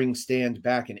the spring stand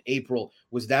back in April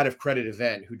was that of Credit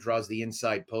Event, who draws the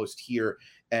inside post here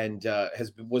and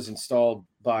was installed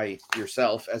by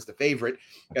yourself as the favorite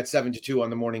at 7-2 on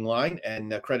the morning line.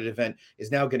 And Credit Event is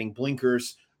now getting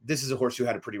blinkers. This is a horse who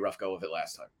had a pretty rough go of it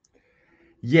last time.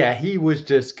 Yeah, he was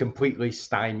just completely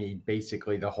stymied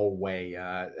basically the whole way.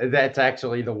 That's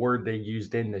actually the word they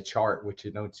used in the chart, which you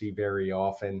don't see very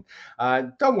often.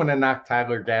 Don't want to knock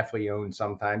Tyler Gaffleone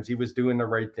sometimes. He was doing the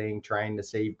right thing, trying to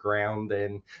save ground.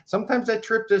 And sometimes that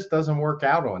trip just doesn't work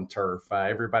out on turf.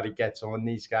 Everybody gets on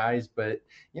these guys, but,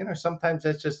 sometimes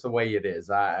that's just the way it is.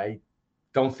 I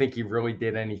don't think he really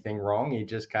did anything wrong. He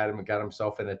just got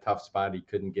himself in a tough spot he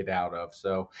couldn't get out of.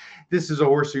 So this is a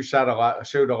horse who showed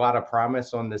a lot of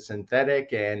promise on the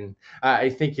synthetic, and I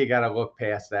think you got to look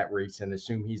past that race and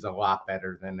assume he's a lot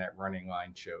better than that running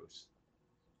line shows.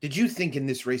 Did you think in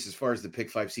this race, as far as the pick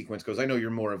 5 sequence goes, I know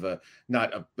you're more of a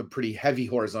pretty heavy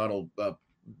horizontal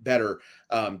better.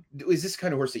 Is this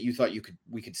kind of horse that you thought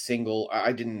we could single?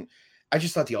 I didn't. I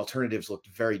just thought the alternatives looked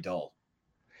very dull.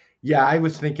 Yeah, I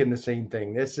was thinking the same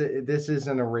thing. This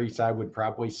isn't a race I would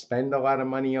probably spend a lot of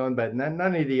money on, but none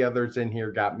of the others in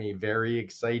here got me very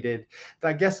excited.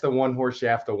 I guess the one horse you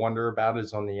have to wonder about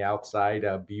is on the outside,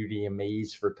 Beauty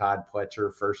Amaze for Todd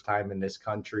Pletcher. First time in this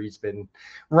country. He's been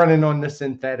running on the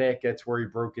synthetic. That's where he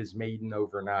broke his maiden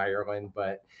over in Ireland.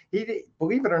 But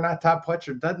believe it or not, Todd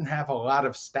Pletcher doesn't have a lot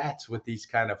of stats with these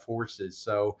kind of horses.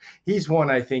 So he's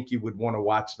one I think you would want to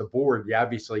watch the board. You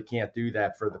obviously can't do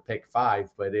that for the pick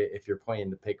 5, but if you're playing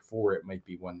the pick 4, it might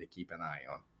be one to keep an eye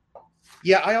on.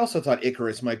 Yeah, I also thought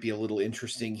Icarus might be a little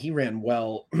interesting. He ran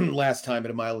well last time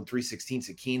at 1 3/16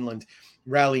 at Keeneland,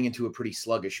 rallying into a pretty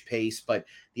sluggish pace, but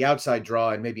the outside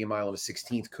draw and maybe 1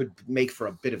 could make for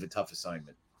a bit of a tough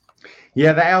assignment.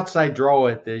 Yeah, the outside draw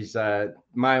at these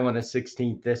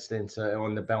 1/16 distance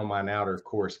on the Belmont Outer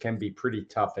course can be pretty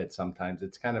tough at sometimes.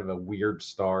 It's kind of a weird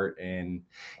start, and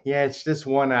yeah, it's just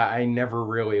one I never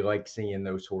really like seeing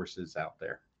those horses out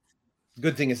there.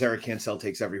 Good thing is Eric Cancel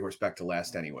takes every horse back to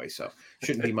last anyway, so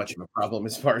shouldn't be much of a problem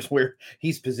as far as where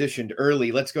he's positioned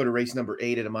early. Let's go to race number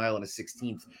 8 at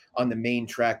 1.1 on the main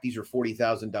track. These are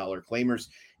 $40,000 claimers.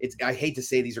 I hate to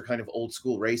say these are kind of old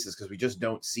school races because we just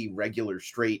don't see regular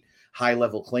straight high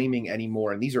level claiming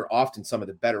anymore. And these are often some of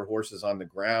the better horses on the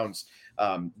grounds,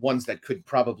 ones that could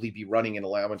probably be running in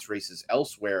allowance races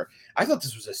elsewhere. I thought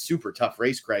this was a super tough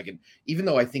race, Craig. And even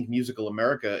though I think Musical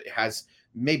America has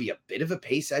maybe a bit of a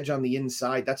pace edge on the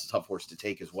inside, that's a tough horse to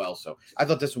take as well. So I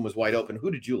thought this one was wide open. Who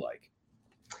did you like?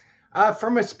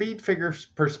 From a speed figure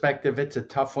perspective, it's a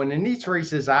tough one. In these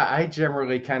races, I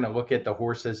generally kind of look at the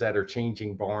horses that are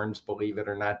changing barns, believe it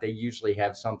or not. They usually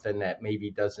have something that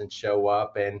maybe doesn't show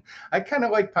up. And I kind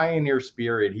of like Pioneer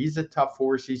Spirit. He's a tough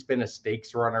horse. He's been a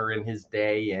stakes runner in his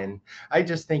day. And I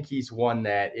just think he's one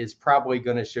that is probably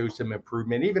going to show some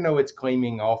improvement, even though it's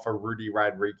claiming off of Rudy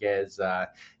Rodriguez.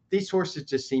 These horses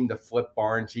just seem to flip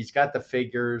barns. He's got the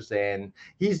figures, and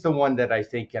he's the one that I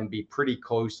think can be pretty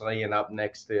close laying up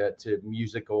next to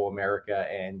Musical America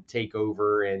and take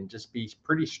over and just be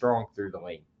pretty strong through the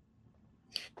lane.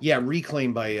 Yeah,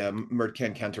 reclaimed by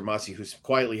Mertcan Cantermasi, who's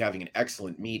quietly having an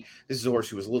excellent meet. This is a horse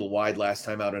who was a little wide last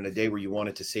time out on a day where you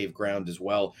wanted to save ground as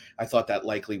well. I thought that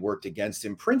likely worked against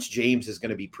him. Prince James is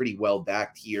going to be pretty well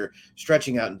backed here,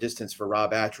 stretching out in distance for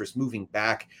Rob Atras, moving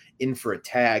back in for a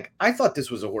tag. I thought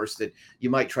this was a horse that you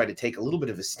might try to take a little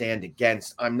bit of a stand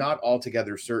against. I'm not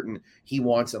altogether certain he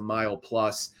wants a mile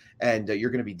plus, and you're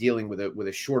going to be dealing with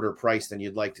a shorter price than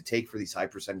you'd like to take for these high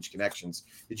percentage connections.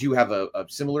 Did you have a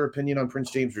similar opinion on Prince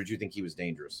James, or did you think he was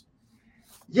dangerous?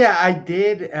 Yeah, I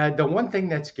did. The one thing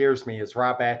that scares me is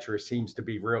Rob Atras seems to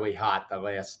be really hot the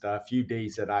last few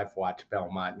days that I've watched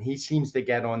Belmont. And he seems to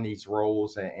get on these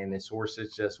rolls and his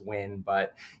horses just win,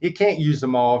 but you can't use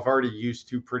them all. I've already used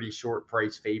two pretty short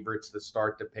price favorites to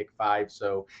start to pick five.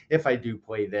 So if I do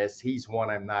play this, he's one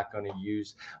I'm not going to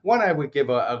use. One I would give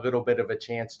a little bit of a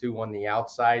chance to on the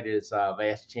outside is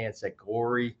Last Chance at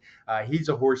Glory. He's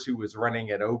a horse who was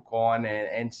running at Oaklawn,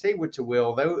 and say what you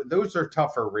will, those are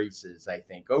tougher races, I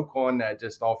think. Oaklawn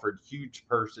just offered huge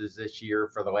purses this year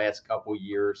for the last couple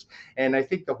years, and I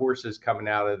think the horses coming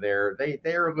out of there,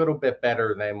 they're a little bit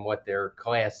better than what their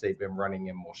class they've been running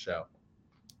in will show.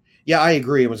 Yeah, I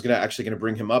agree. I was actually going to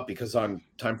bring him up because on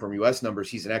Time From US numbers,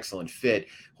 he's an excellent fit.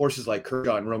 Horses like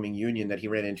Kershaw and Roaming Union that he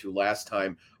ran into last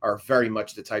time are very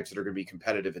much the types that are going to be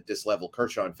competitive at this level.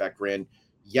 Kershaw, in fact, ran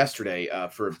yesterday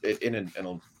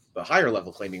in a higher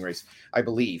level claiming race, I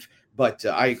believe. But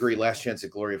I agree. Last Chance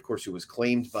at Glory, of course, who was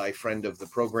claimed by friend of the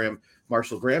program,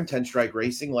 Marshall Graham, 10 Strike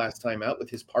Racing last time out with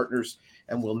his partners,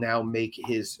 and will now make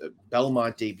his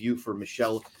Belmont debut for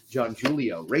Michelle John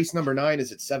Julio. Race number 9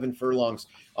 is at 7 furlongs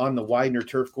on the Widener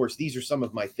turf course. These are some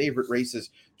of my favorite races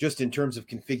just in terms of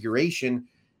configuration,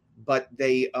 but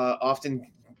they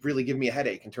often really give me a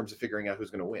headache in terms of figuring out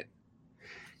who's going to win.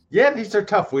 Yeah, these are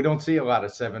tough. We don't see a lot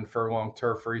of 7 furlong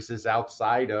turf races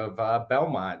outside of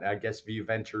Belmont. I guess if you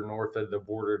venture north of the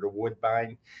border to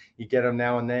Woodbine, you get them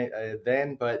now and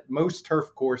then. But most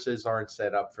turf courses aren't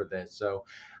set up for this. So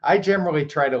I generally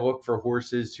try to look for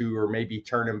horses who are maybe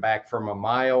turning back from a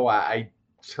mile. I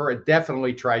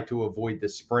definitely try to avoid the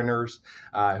sprinters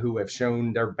who have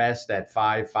shown their best at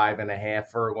 5.5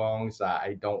 furlongs.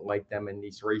 I don't like them in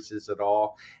these races at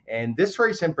all. And this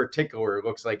race in particular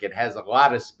looks like it has a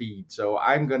lot of speed. So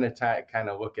I'm going to kind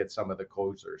of look at some of the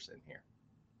closers in here.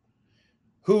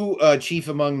 Who, chief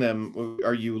among them,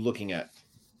 are you looking at?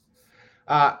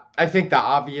 I think the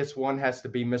obvious one has to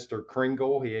be Mr.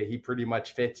 Kringle. He pretty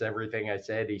much fits everything I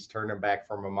said. He's turning back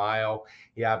from a mile.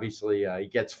 He obviously he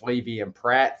gets Flavien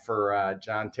Prat for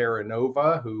John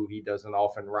Terranova, who he doesn't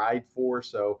often ride for.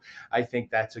 So I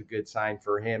think that's a good sign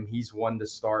for him. He's one to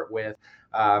start with.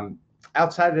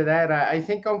 Outside of that, I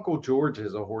think Uncle George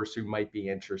is a horse who might be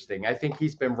interesting. I think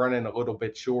he's been running a little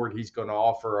bit short. He's going to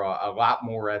offer a lot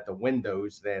more at the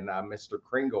windows than Mr.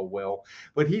 Kringle will.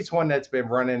 But he's one that's been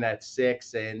running at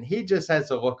 6, and he just has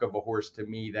a look of a horse to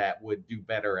me that would do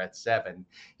better at 7.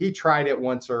 He tried it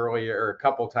once earlier, or a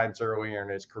couple times earlier in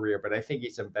his career, but I think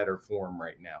he's in better form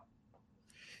right now.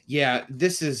 Yeah,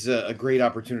 this is a great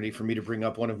opportunity for me to bring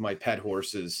up one of my pet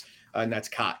horses, and that's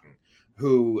Cotton,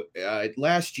 who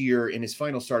last year in his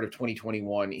final start of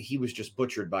 2021, he was just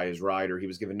butchered by his rider. He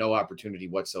was given no opportunity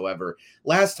whatsoever.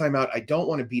 Last time out, I don't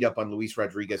want to beat up on Luis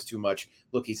Rodriguez too much.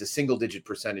 Look, he's a single-digit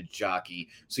percentage jockey,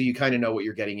 so you kind of know what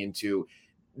you're getting into.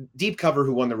 Deep Cover,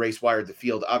 who won the race, wired the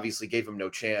field, obviously gave him no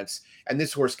chance, and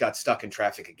this horse got stuck in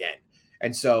traffic again.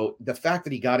 And so the fact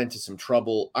that he got into some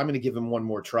trouble, I'm going to give him one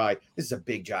more try. This is a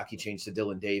big jockey change to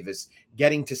Dylan Davis.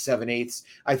 Getting to 7/8,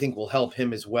 I think, will help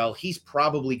him as well. He's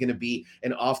probably going to be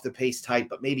an off-the-pace type,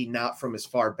 but maybe not from as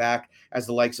far back as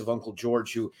the likes of Uncle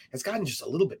George, who has gotten just a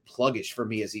little bit pluggish for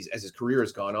me as his career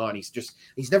has gone on.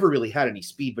 He's never really had any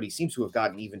speed, but he seems to have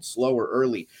gotten even slower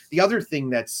early. The other thing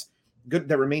that's good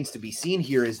that remains to be seen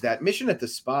here is that Mission at the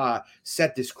Spa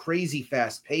set this crazy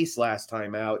fast pace last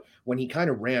time out when he kind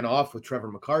of ran off with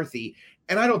Trevor McCarthy.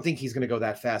 And I don't think he's going to go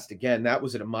that fast again. That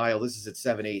was at a mile. This is at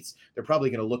 7/8. They're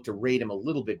probably going to look to rate him a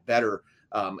little bit better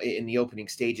in the opening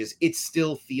stages. It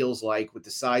still feels like with the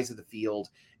size of the field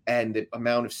and the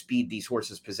amount of speed these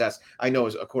horses possess, I know,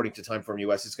 as according to Time From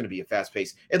US, it's going to be a fast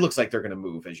pace. It looks like they're going to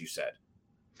move, as you said.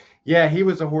 Yeah, he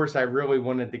was a horse I really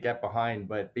wanted to get behind,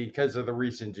 but because of the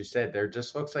reasons you said, there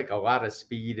just looks like a lot of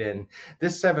speed, and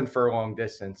this 7 furlong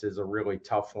distance is a really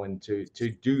tough one to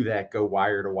do that, go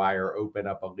wire to wire, open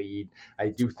up a lead. I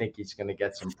do think he's going to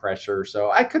get some pressure, so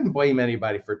I couldn't blame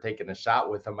anybody for taking a shot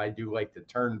with him. I do like the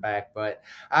turn back, but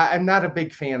I'm not a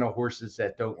big fan of horses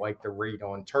that don't like to rate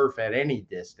on turf at any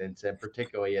distance, and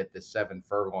particularly at the 7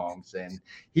 furlongs, and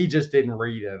he just didn't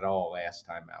rate at all last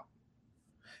time out.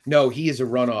 No, he is a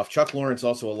runoff. Chuck Lawrence,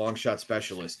 also a long shot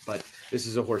specialist, but this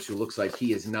is a horse who looks like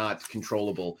he is not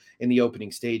controllable in the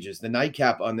opening stages. The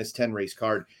nightcap on this 10 race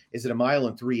card is at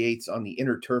 1 3/8 on the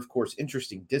inner turf course.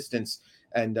 Interesting distance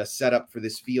and set up for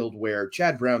this field where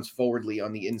Chad Brown's forwardly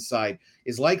on the inside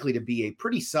is likely to be a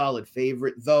pretty solid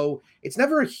favorite, though it's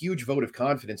never a huge vote of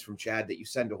confidence from Chad that you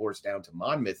send a horse down to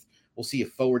Monmouth. We'll see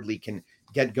if forwardly can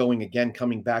get going again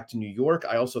coming back to New York.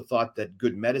 I also thought that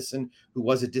Good Medicine, who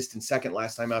was a distant second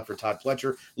last time out for Todd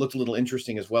Pletcher, looked a little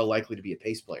interesting as well, likely to be a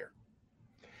pace player.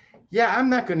 Yeah, I'm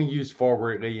not going to use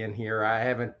forwardly in here. I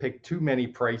haven't picked too many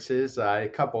prices, a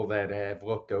couple that have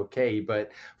looked okay,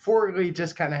 but forwardly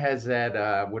just kind of has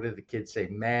that, what do the kids say,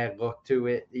 mad look to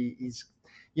it. He's,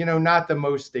 not the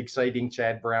most exciting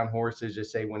Chad Brown horse, as you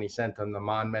say, when he sent him to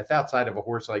Monmouth, outside of a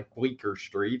horse like Bleecker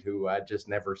Street, who just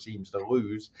never seems to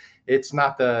lose. It's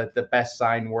not the best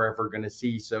sign we're ever going to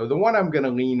see. So the one I'm going to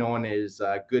lean on is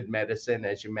Good Medicine,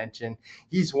 as you mentioned.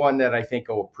 He's one that I think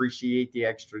will appreciate the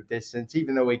extra distance,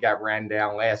 even though he got ran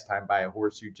down last time by a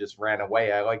horse who just ran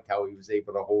away. I liked how he was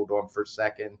able to hold on for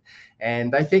second.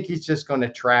 And I think he's just going to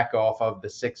track off of the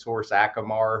 6-horse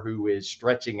Akamar, who is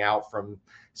stretching out from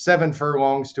 7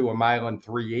 furlongs to 1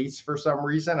 3/8 for some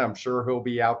reason. I'm sure he'll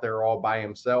be out there all by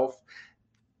himself.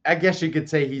 I guess you could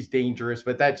say he's dangerous,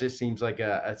 but that just seems like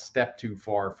a step too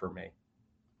far for me.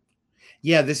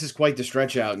 Yeah, this is quite the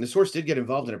stretch out. And this horse did get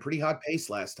involved in a pretty hot pace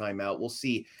last time out. We'll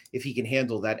see if he can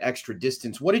handle that extra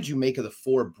distance. What did you make of the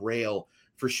 4 Braille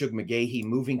for Shug McGahee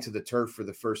moving to the turf for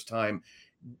the first time?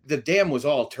 The dam was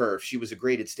all turf. She was a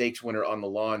graded stakes winner on the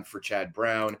lawn for Chad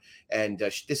Brown, and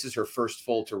this is her first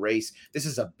foal to race. This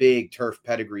is a big turf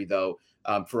pedigree, though,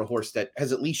 for a horse that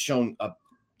has at least shown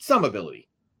some ability.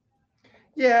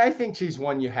 Yeah, I think she's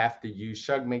one you have to use.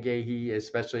 Shug McGahee,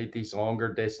 especially at these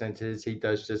longer distances, he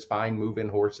does just fine moving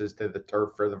horses to the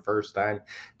turf for the first time.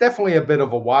 Definitely a bit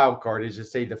of a wild card, as you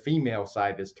say. The female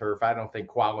side is turf. I don't think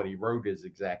Quality Road is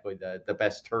exactly the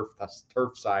best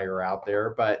turf sire out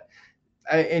there, but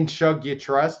in Shug you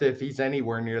trust. If he's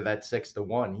anywhere near that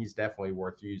 6-1, he's definitely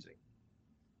worth using.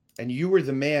 And you were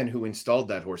the man who installed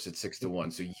that horse at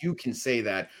 6-1. So you can say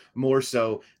that more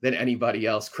so than anybody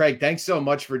else. Craig, thanks so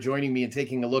much for joining me and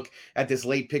taking a look at this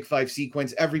late pick 5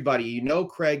 sequence. Everybody,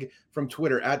 Craig from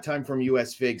Twitter at Time from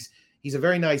US Figs. He's a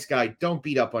very nice guy. Don't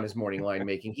beat up on his morning line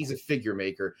making. He's a figure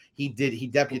maker. He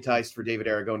deputized for David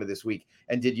Aragona this week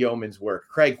and did yeoman's work.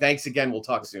 Craig, thanks again. We'll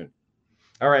talk soon.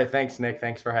 All right. Thanks, Nick.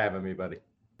 Thanks for having me, buddy.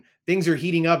 Things are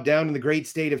heating up down in the great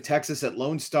state of Texas at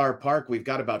Lone Star Park. We've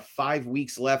got about 5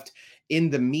 weeks left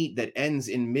in the meet that ends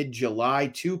in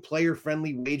mid-July. 2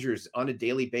 player-friendly wagers on a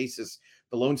daily basis.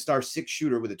 The Lone Star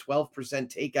 6-shooter with a 12%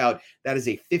 takeout. That is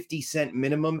a 50-cent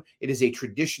minimum. It is a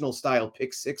traditional style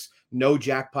pick 6, no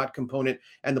jackpot component.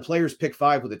 And the players pick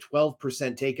 5 with a 12%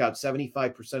 takeout.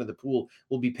 75% of the pool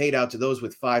will be paid out to those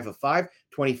with 5 of 5,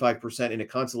 25% in a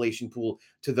consolation pool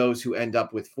to those who end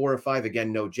up with 4 of 5.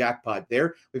 Again, no jackpot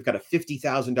there. We've got a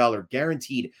 $50,000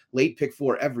 guaranteed late pick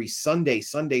 4 every Sunday.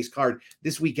 Sunday's card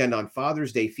this weekend on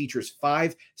Father's Day features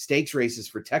 5 stakes races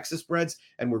for Texas breds,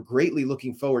 and we're greatly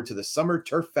looking forward to the Summer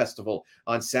Turf Festival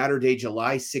on Saturday,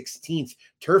 July 16th.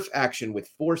 Turf action with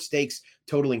 4 stakes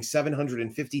totaling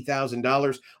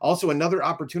 $750,000. Also, another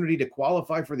opportunity to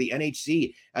qualify for the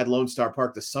NHC at Lone Star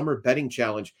Park. The Summer Betting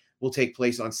Challenge will take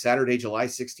place on Saturday, July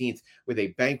 16th with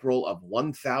a bankroll of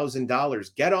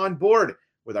 $1,000. Get on board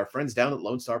with our friends down at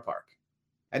Lone Star Park.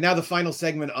 And now the final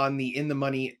segment on the In the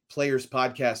Money Players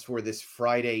podcast for this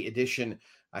Friday edition.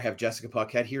 I have Jessica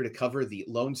Paquette here to cover the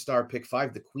Lone Star Pick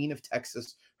 5, the Queen of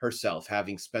Texas herself,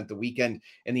 having spent the weekend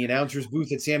in the announcer's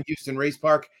booth at Sam Houston Race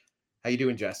Park. How you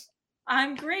doing, Jess?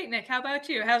 I'm great, Nick. How about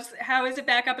you? How is it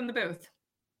back up in the booth?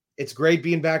 It's great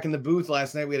being back in the booth.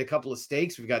 Last night we had a couple of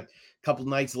stakes. We've got a couple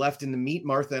nights left in the meet.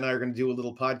 Martha and I are going to do a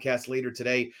little podcast later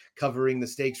today covering the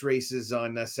stakes races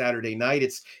on Saturday night.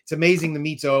 It's amazing the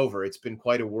meet's over. It's been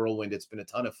quite a whirlwind. It's been a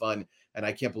ton of fun, and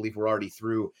I can't believe we're already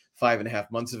through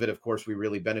 5.5 months of it. Of course, we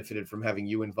really benefited from having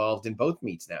you involved in both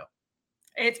meets now.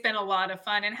 It's been a lot of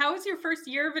fun. And how was your first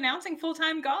year of announcing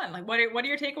full-time gone? Like, what are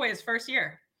your takeaways first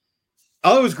year?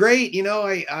 Oh, it was great.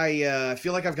 I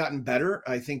feel like I've gotten better.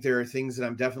 I think there are things that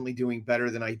I'm definitely doing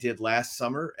better than I did last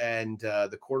summer. And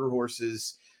the quarter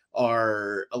horses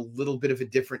are a little bit of a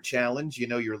different challenge.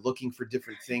 You're looking for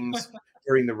different things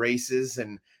during the races.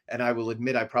 And I will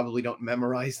admit, I probably don't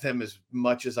memorize them as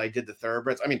much as I did the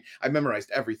thoroughbreds. I mean, I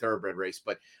memorized every thoroughbred race,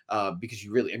 but because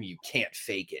you can't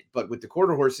fake it. But with the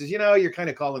quarter horses, you're kind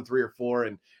of calling 3 or 4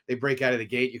 and they break out of the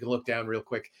gate. You can look down real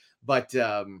quick. But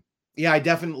yeah, I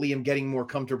definitely am getting more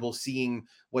comfortable seeing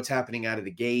what's happening out of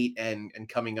the gate and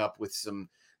coming up with some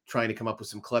trying to come up with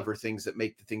some clever things that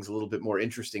make the things a little bit more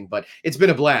interesting. But it's been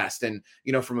a blast. And,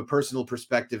 you know, from a personal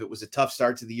perspective, it was a tough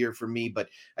start to the year for me. But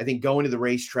I think going to the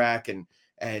racetrack and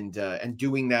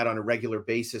doing that on a regular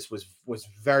basis was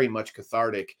very much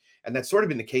cathartic. And that's sort of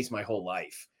been the case my whole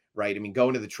life, right? I mean,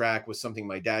 going to the track was something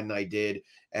my dad and I did.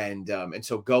 And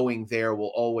so going there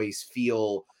will always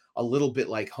feel a little bit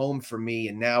like home for me.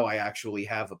 And now I actually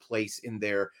have a place in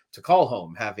there to call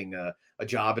home, having a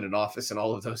job and an office and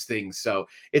all of those things. So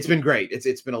it's been great.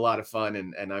 It's been a lot of fun.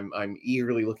 And I'm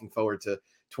eagerly looking forward to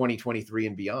 2023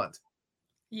 and beyond.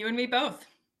 You and me both.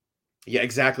 Yeah,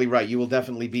 exactly right. You will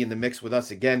definitely be in the mix with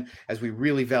us again, as we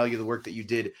really value the work that you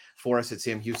did for us at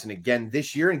Sam Houston again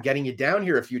this year, and getting you down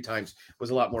here a few times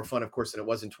was a lot more fun, of course, than it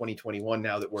was in 2021.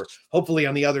 Now that we're hopefully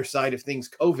on the other side of things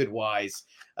COVID wise.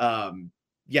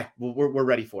 Yeah, we're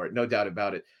ready for it. No doubt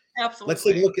about it. Absolutely. Let's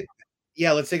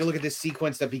take a look at this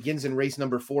sequence that begins in race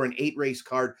number 4, an 8-race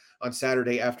card on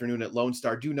Saturday afternoon at Lone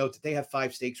Star. Do note that they have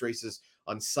 5 stakes races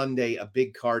on Sunday, a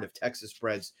big card of Texas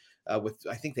breds. With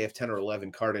I think they have 10 or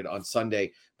 11 carded on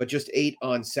Sunday, but just 8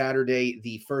 on Saturday.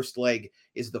 The first leg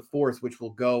is the 4th, which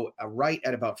will go right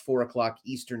at about 4:00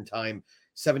 Eastern time.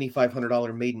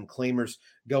 $7,500 maiden claimers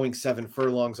going 7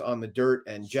 furlongs on the dirt.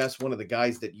 And Jess, one of the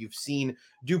guys that you've seen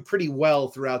do pretty well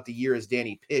throughout the year is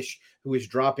Danny Pish, who is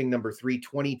dropping number 3,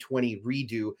 2020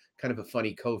 Redo, kind of a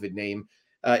funny COVID name,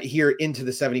 here into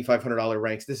the $7,500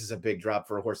 ranks. This is a big drop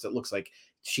for a horse that looks like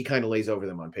she kind of lays over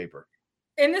them on paper.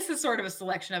 And this is sort of a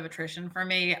selection of attrition for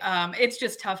me. It's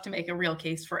just tough to make a real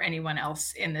case for anyone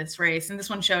else in this race. And this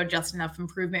one showed just enough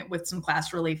improvement with some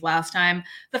class relief last time.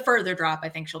 The further drop, I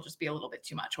think she'll just be a little bit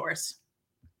too much horse.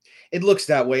 It looks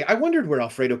that way. I wondered where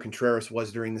Alfredo Contreras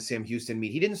was during the Sam Houston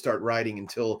meet. He didn't start riding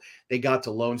until they got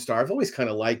to Lone Star. I've always kind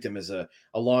of liked him as a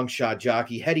long shot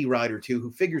jockey, heady rider too,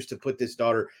 who figures to put this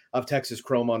daughter of Texas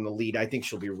Chrome on the lead. I think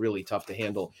she'll be really tough to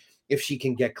handle if she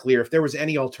can get clear. If there was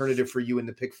any alternative for you in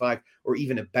the pick 5 or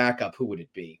even a backup, who would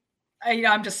it be?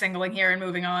 I'm just singling here and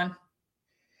moving on.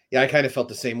 Yeah, I kind of felt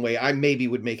the same way. I maybe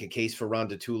would make a case for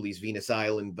Rhonda Tooley's Venus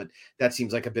Island, but that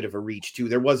seems like a bit of a reach too.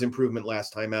 There was improvement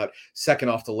last time out, second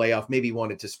off the layoff, maybe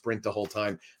wanted to sprint the whole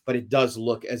time, but it does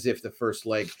look as if the first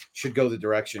leg should go the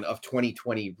direction of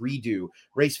 2020 Redo.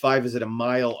 Race 5 is at a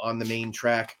mile on the main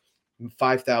track,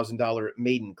 $5,000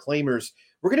 maiden claimers.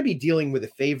 We're going to be dealing with a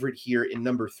favorite here in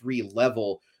number 3,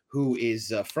 Level, who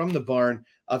is from the barn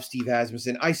of Steve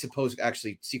Asmussen. I suppose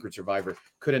actually Secret Survivor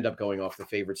could end up going off the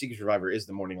favorite. Secret Survivor is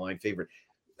the morning line favorite.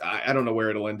 I don't know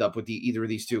where it'll end up with either of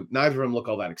these two. Neither of them look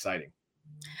all that exciting.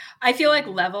 I feel like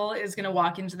Level is going to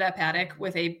walk into that paddock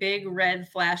with a big red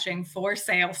flashing for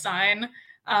sale sign,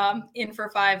 in for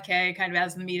 5K, kind of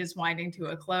as the meet is winding to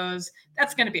a close.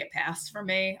 That's going to be a pass for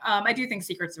me. I do think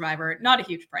Secret Survivor, not a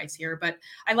huge price here, but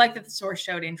I like that the source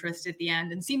showed interest at the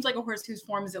end and seems like a horse whose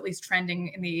form is at least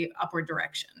trending in the upward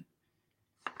direction.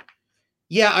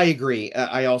 Yeah, I agree.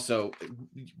 I also,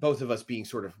 both of us being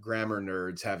sort of grammar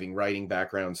nerds, having writing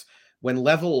backgrounds, when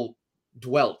Level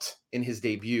dwelt in his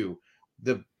debut,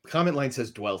 the comment line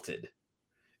says dwelted.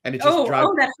 And it just drives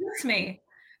that hurts me.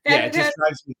 It just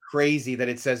drives me crazy that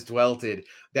it says dwelted,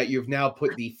 that you've now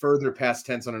put the further past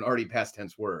tense on an already past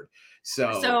tense word.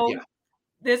 So yeah.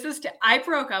 This is, I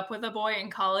broke up with a boy in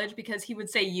college because he would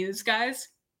say use guys.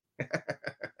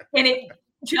 And it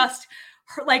just,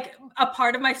 like, a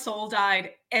part of my soul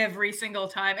died every single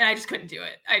time. And I just couldn't do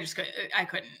it. I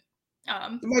couldn't.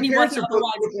 My parents are both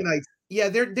Brooklynites. Yeah,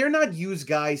 they're not use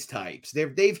guys types.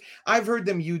 I've heard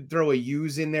them throw a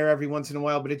use in there every once in a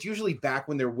while, but it's usually back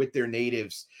when they're with their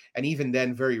natives, and even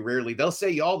then, very rarely they'll say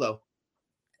y'all though.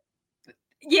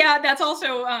 Yeah, that's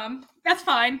also that's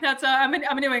fine. That's I'm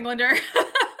a New Englander.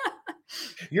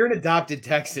 You're an adopted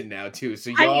Texan now too,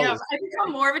 so y'all. I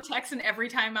become more of a Texan every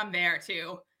time I'm there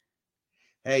too.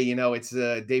 Hey, you know, it's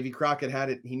Davy Crockett had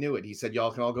it. He knew it. He said,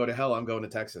 "Y'all can all go to hell. I'm going to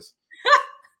Texas."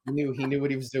 He knew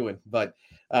what he was doing. But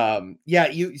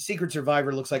Secret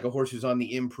Survivor looks like a horse who's on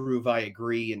the improve. I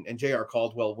agree. And J.R.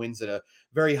 Caldwell wins at a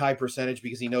very high percentage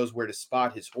because he knows where to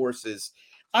spot his horses.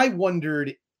 I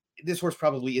wondered, this horse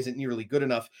probably isn't nearly good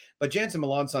enough, but Jansen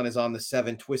Melanson is on the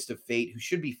 7, Twist of Fate, who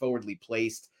should be forwardly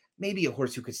placed. Maybe a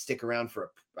horse who could stick around for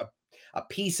a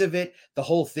piece of it. The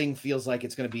whole thing feels like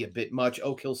it's going to be a bit much.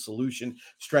 Oak Hill Solution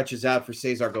stretches out for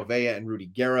Cesar Govea and Rudy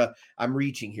Guerra. I'm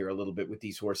reaching here a little bit with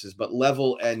these horses, but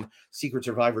Level and Secret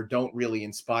Survivor don't really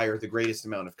inspire the greatest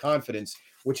amount of confidence,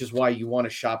 which is why you want to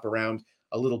shop around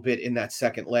a little bit in that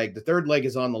second leg. The third leg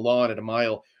is on the lawn at a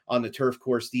mile on the turf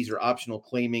course. These are optional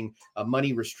claiming,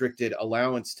 money restricted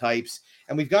allowance types.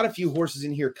 And we've got a few horses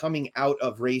in here coming out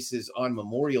of races on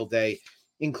Memorial Day.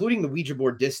 including the Ouija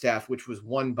board distaff, which was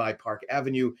won by Park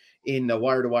Avenue in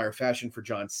wire-to-wire fashion for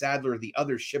John Sadler. The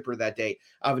other shipper that day,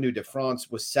 Avenue de France,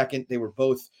 was second. They were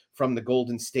both from the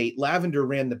Golden State. Lavender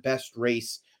ran the best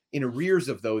race in arrears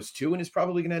of those two and is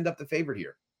probably going to end up the favorite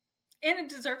here. And a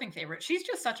deserving favorite. She's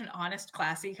just such an honest,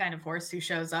 classy kind of horse who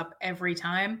shows up every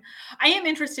time. I am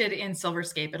interested in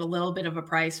Silverscape at a little bit of a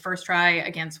price. First try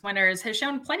against winners, has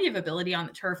shown plenty of ability on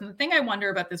the turf. And the thing I wonder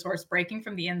about this horse breaking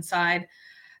from the inside,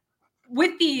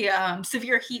 with the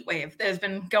severe heat wave that has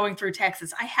been going through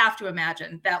Texas, I have to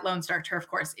imagine that Lone Star turf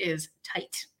course is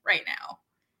tight right now.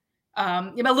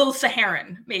 A little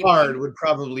Saharan, maybe. Hard would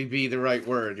probably be the right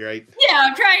word, right? Yeah,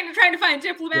 I'm trying to find a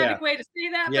diplomatic way to say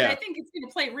that, but I think it's going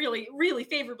to play really, really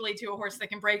favorably to a horse that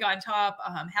can break on top,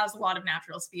 has a lot of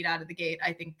natural speed out of the gate.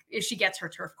 I think if she gets her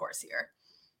turf course here.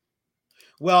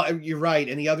 Well, you're right.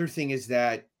 And the other thing is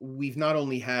that we've not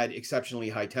only had exceptionally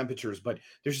high temperatures, but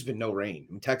there's just been no rain.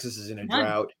 I mean, Texas is in a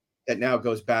drought that now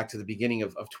goes back to the beginning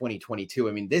of 2022.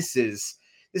 I mean, this is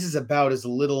about as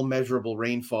little measurable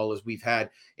rainfall as we've had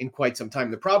in quite some time.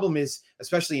 The problem is,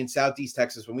 especially in Southeast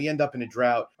Texas, when we end up in a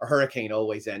drought, a hurricane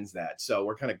always ends that. So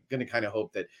we're going to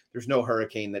hope that there's no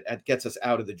hurricane that gets us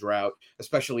out of the drought,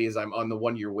 especially as I'm on the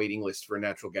 1-year waiting list for a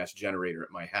natural gas generator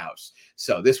at my house.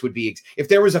 So this would be, if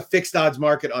there was a fixed odds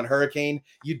market on hurricane,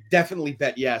 you'd definitely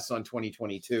bet yes on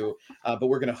 2022. But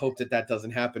we're going to hope that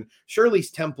doesn't happen. Shirley's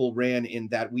Temple ran in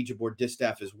that Ouija board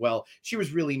distaff as well. She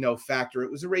was really no factor.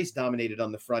 It was a race dominated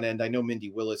on the front end. I know Mindy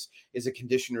Willis is a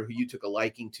conditioner who you took a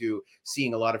liking to,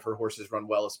 seeing a lot of her horses run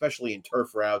well, especially in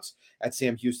turf routes at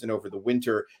Sam Houston over the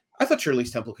winter. I thought Shirley's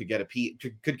Temple could get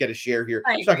a share here.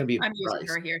 It's not going to be I'm using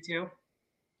her here too.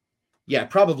 Yeah,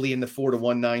 probably in the 4 to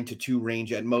 1, 9 to 2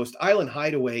 range at most. Island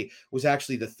Hideaway was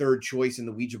actually the third choice in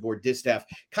the Ouija board distaff.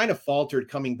 Kind of faltered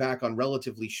coming back on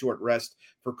relatively short rest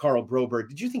for Carl Broberg.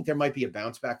 Did you think there might be a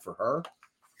bounce back for her?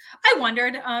 I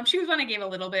wondered. She was one I gave a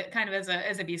little bit kind of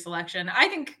as a B selection. I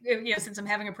think, since I'm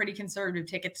having a pretty conservative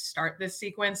ticket to start this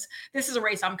sequence, this is a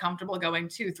race I'm comfortable going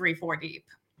 2, 3, 4 deep.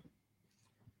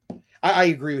 I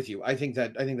agree with you. I think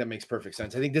that makes perfect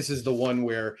sense. I think this is the one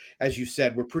where, as you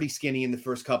said, we're pretty skinny in the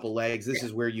first couple legs. This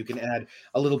is where you can add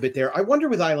a little bit there. I wonder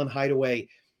with Island Hideaway,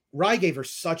 Rye gave her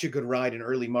such a good ride in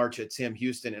early March at Sam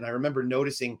Houston. And I remember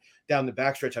noticing down the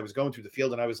backstretch, I was going through the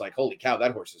field and I was like, holy cow,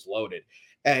 that horse is loaded.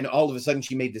 And all of a sudden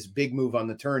she made this big move on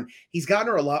the turn. He's gotten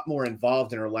her a lot more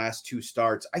involved in her last 2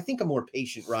 starts. I think a more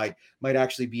patient ride might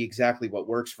actually be exactly what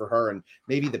works for her. And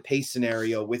maybe the pace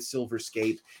scenario with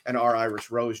Silverscape and Our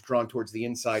Irish Rose drawn towards the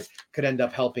inside could end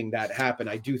up helping that happen.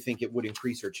 I do think it would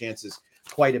increase her chances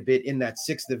quite a bit in that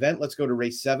 6th event. Let's go to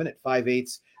race 7 at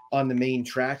 5/8 on the main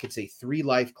track. It's a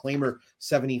 3-life claimer,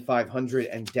 7,500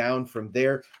 and down from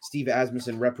there. Steve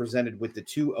Asmussen represented with the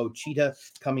 2 Ochita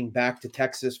coming back to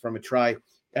Texas from a try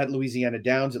at Louisiana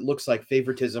Downs. It looks like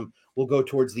favoritism will go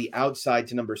towards the outside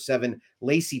to number 7,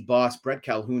 Lacey Boss. Brett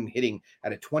Calhoun hitting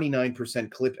at a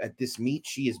 29% clip at this meet.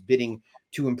 She is bidding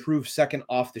to improve second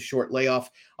off the short layoff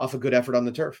off a good effort on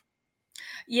the turf.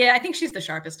 Yeah, I think she's the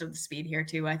sharpest of the speed here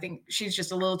too. I think she's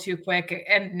just a little too quick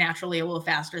and naturally a little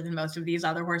faster than most of these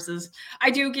other horses.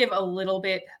 I do give a little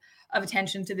bit of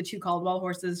attention to the 2 Caldwell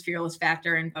horses, Fearless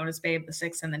Factor and Bonus Babe, the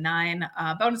 6 and the 9.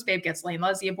 Bonus Babe gets Lane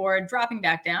Leslie aboard, dropping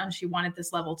back down. She wanted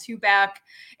this level 2 back.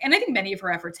 And I think many of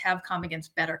her efforts have come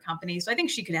against better company. So I think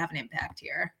she could have an impact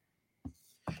here.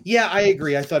 Yeah, I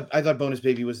agree. I thought Bonus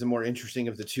Baby was the more interesting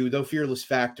of the 2, though Fearless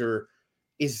Factor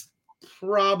is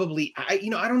probably, I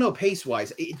don't know, pace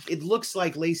wise. It looks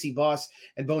like Lacey Boss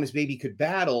and Bonus Baby could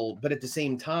battle, but at the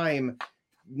same time,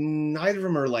 neither of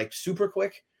them are like super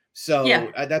quick. So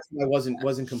that's what I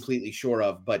wasn't completely sure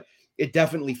of, but it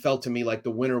definitely felt to me like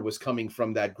the winner was coming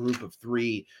from that group of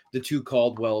 3, the 2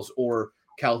 Caldwells or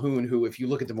Calhoun, who, if you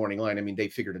look at the morning line, I mean, they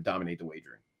figure to dominate the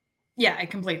wagering. Yeah, I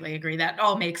completely agree. That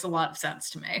all makes a lot of sense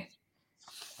to me.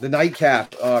 The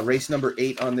nightcap, race number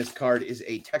 8 on this card, is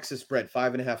a Texas bred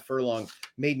 5.5 furlong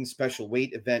maiden special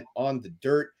weight event on the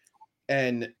dirt.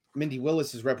 And Mindy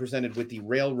Willis is represented with the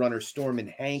Rail Runner Storm and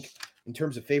Hank. In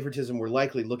terms of favoritism, we're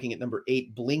likely looking at number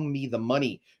 8, Bling Me the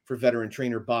Money, for veteran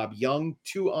trainer Bob Young.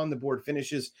 2 on the board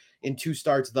finishes in 2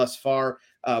 starts thus far.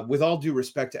 With all due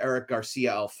respect to Eric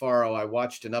Garcia Alfaro, I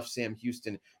watched enough Sam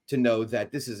Houston to know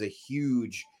that this is a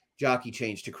huge jockey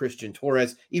change to Christian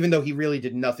Torres, even though he really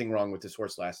did nothing wrong with this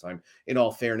horse last time. In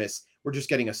all fairness, we're just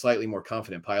getting a slightly more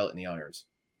confident pilot in the irons.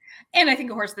 And I think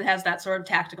a horse that has that sort of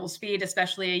tactical speed,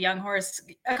 especially a young horse,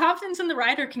 a confidence in the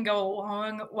rider can go a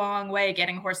long, long way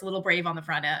getting a horse a little brave on the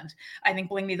front end. I think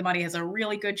Bling Me the Money has a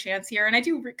really good chance here. And I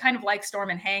do kind of like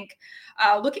Storm and Hank.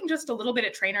 Looking just a little bit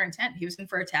at trainer intent. He was in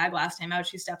for a tag last time out.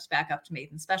 She steps back up to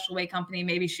Maiden Special Weight Company.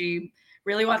 Maybe she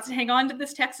really wants to hang on to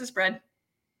this Texas bred.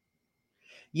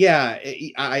 Yeah,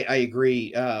 I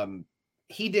agree.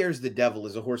 He Dares the Devil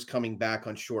is a horse coming back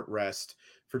on short rest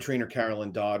for trainer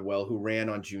Carolyn Dodwell, who ran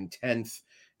on June 10th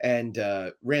and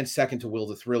ran second to Will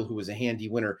the Thrill, who was a handy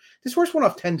winner. This horse went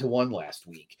off 10-1 last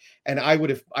week, and I would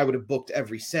have booked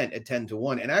every cent at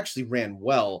 10-1 and actually ran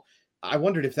well. I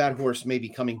wondered if that horse maybe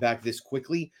coming back this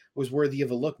quickly was worthy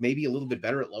of a look, maybe a little bit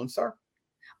better at Lone Star.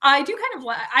 I do kind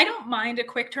of, I don't mind a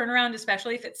quick turnaround,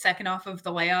 especially if it's second off of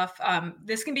the layoff.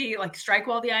 This can be like strike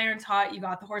while the iron's hot. You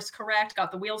got the horse correct,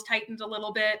 got the wheels tightened a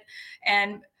little bit,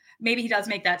 and maybe he does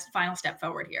make that final step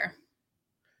forward here.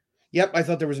 Yep, I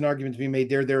thought there was an argument to be made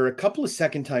there. There are a couple of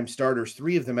second-time starters,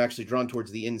 3 of them actually drawn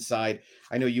towards the inside.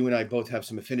 I know you and I both have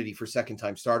some affinity for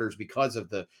second-time starters because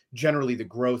of generally the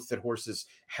growth that horses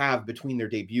have between their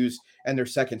debuts and their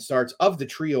second starts. Of the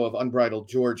trio of Unbridled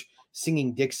George,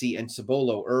 Singing Dixie, and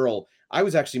Cibolo Earl, I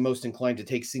was actually most inclined to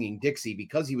take Singing Dixie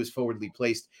because he was forwardly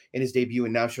placed in his debut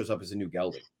and now shows up as a new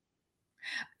gelding.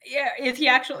 Yeah, is he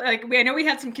actually, like, I know we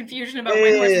had some confusion about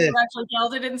when horses were actually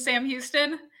gelded in Sam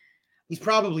Houston. He's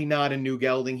probably not a new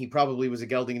gelding. He probably was a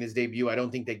gelding in his debut. I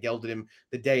don't think they gelded him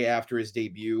the day after his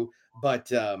debut. But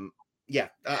yeah,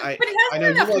 I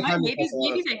know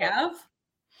maybe they have.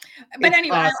 But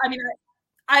anyway, I mean,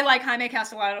 I like Jaime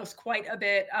Castellanos quite a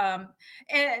bit.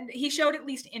 And he showed at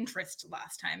least interest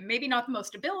last time. Maybe not the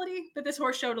most ability, but this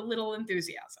horse showed a little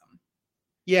enthusiasm.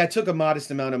 Yeah, it took a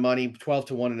modest amount of money,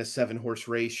 12-1 in a 7-horse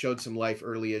race, showed some life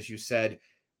early, as you said.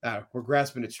 We're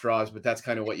grasping at straws, but that's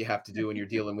kind of what you have to do when you're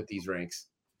dealing with these ranks.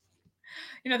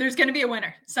 There's going to be a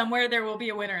winner. Somewhere there will be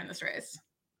a winner in this race.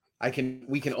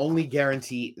 We can only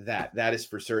guarantee that. That is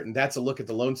for certain. That's a look at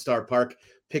the Lone Star Park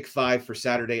Pick 5 for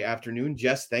Saturday afternoon.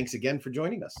 Jess, thanks again for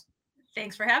joining us.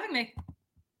 Thanks for having me.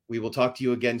 We will talk to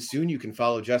you again soon. You can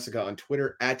follow Jessica on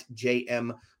Twitter at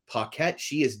JM Paquette.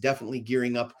 She is definitely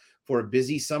gearing up for a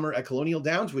busy summer at Colonial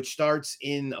Downs, which starts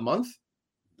in a month.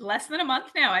 Less than a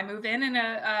month now. I move in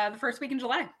the first week in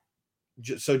July.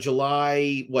 So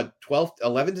July, 12th,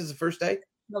 11th is the first day?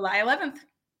 July 11th.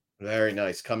 Very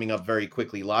nice. Coming up very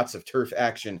quickly. Lots of turf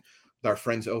action with our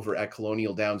friends over at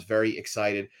Colonial Downs. Very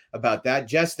excited about that.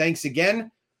 Jess, thanks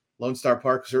again. Lone Star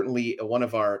Park, certainly one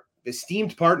of our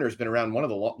esteemed partners, been around one of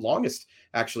the longest,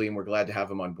 actually, and we're glad to have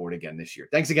him on board again this year.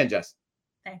 Thanks again, Jess.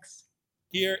 Thanks.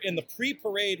 Here in the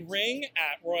pre-parade ring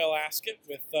at Royal Ascot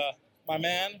with my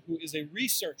man, who is a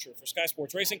researcher for Sky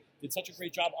Sports Racing, did such a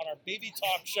great job on our Baby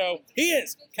Talk show. He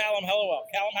is Callum Hellawell.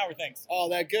 Callum, how are things? Oh,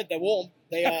 they're good. They're warm.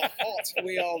 They are hot.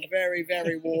 We are very,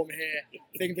 very warm here.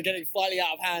 Things are getting slightly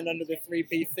out of hand under the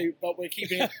three-piece suit, but we're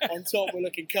keeping it on top. We're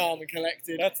looking calm and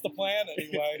collected. That's the plan,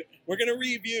 anyway. We're going to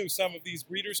review some of these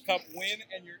Breeders' Cup win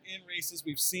and your in races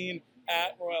we've seen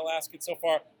at Royal Ascot so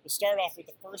far. We'll start off with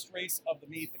the first race of the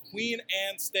meet, the Queen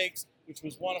Anne Stakes, which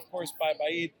was won, of course, by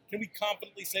Baaeed. Can we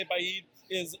confidently say Baaeed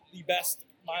is the best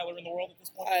miler in the world at this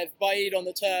point? Baaeed on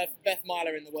the turf, best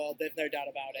miler in the world. There's no doubt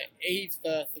about it. He's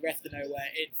first, the rest of nowhere.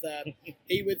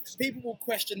 It's people will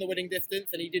question the winning distance,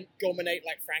 and he didn't dominate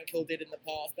like Frank Hill did in the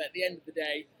past. But at the end of the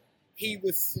day, he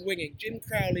was swinging. Jim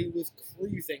Crowley was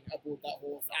cruising aboard that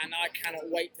horse, and I cannot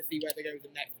wait to see where they go with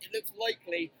him next. It looks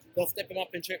likely they'll step him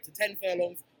up in trip to 10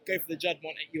 furlongs, go for the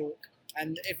Judgment at York.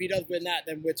 And if he does win that,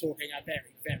 then we're talking a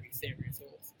very, very serious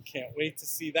horse. Can't wait to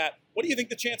see that. What do you think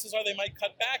the chances are they might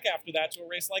cut back after that to a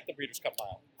race like the Breeders' Cup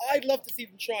Mile? I'd love to see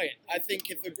them try it. I think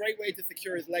it's a great way to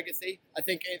secure his legacy. I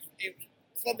think it's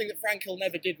something that Frank Hill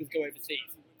never did was go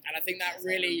overseas. And I think that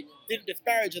really didn't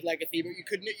disparage his legacy, but you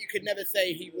could never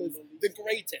say he was the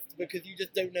greatest because you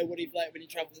just don't know what he's like when he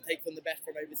travels and takes on the best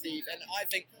from overseas. And I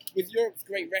think with Europe's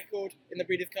great record in the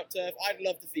Breeders' Cup turf, I'd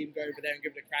love to see him go over there and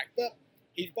give it a crack. But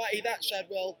he's at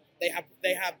Shadwell. They have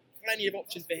plenty of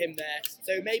options for him there.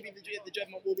 So maybe the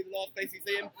Judgment will be the last place we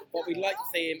see him, but we'd like to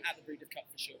see him at the Breeders' Cup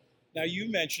for sure. Now,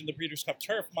 you mentioned the Breeders' Cup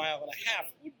Turf mile and a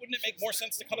half. Wouldn't it make more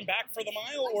sense to cut him back for the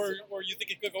mile, or you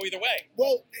think it could go either way?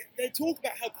 Well, they talk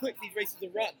about how quick these races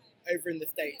are run over in the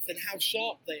States and how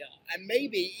sharp they are. And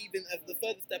maybe even the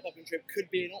further step up in trip could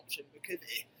be an option because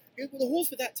with a horse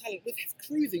with that talent, with his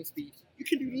cruising speed, you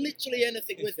can do literally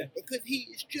anything with him because he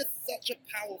is just such a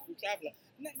powerful traveller.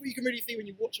 And that's what you can really see when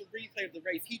you watch a replay of the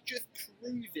race. He just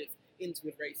cruises into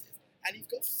his races. And he's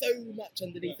got so much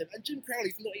underneath him. And Jim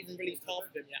Crowley's not even released half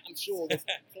of him yet. I'm sure there's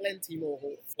plenty more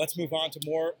horse. Let's move on to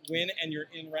more win and your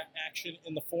in action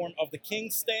in the form of the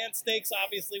King's Stand Stakes.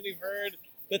 Obviously, we've heard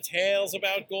the tales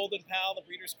about Golden Pal, the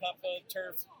Breeders' Cup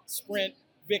Turf Sprint.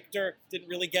 Victor didn't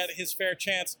really get his fair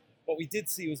chance. What we did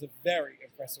see was a very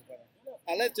impressive winner.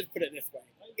 Let's just put it this way.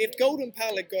 If Golden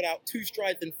Pal had got out 2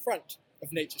 strides in front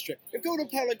of Nature Strip. If Golden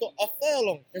Power had got a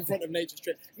furlong in front of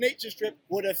Nature Strip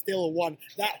would have still won.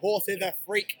 That horse is a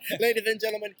freak. Ladies and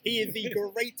gentlemen, he is the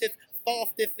greatest,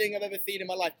 fastest thing I've ever seen in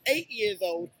my life. 8 years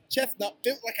old, chestnut,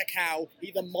 built like a cow.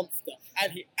 He's a monster.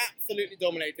 And he absolutely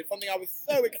dominated, something I was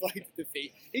so excited to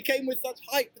see. He came with such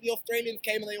hype. The Australians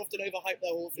came and they often overhype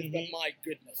their horses, but my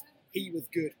goodness, he was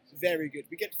good, very good.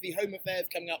 We get to see Home Affairs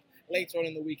coming up later on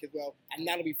in the week as well, and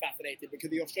that'll be fascinating because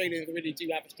the Australians really do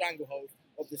have a stranglehold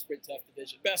of the sprint turf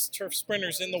division. Best turf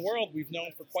sprinters in the world we've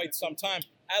known for quite some time.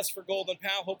 As for Golden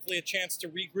Pal, hopefully a chance to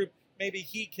regroup. Maybe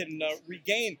he can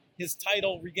regain his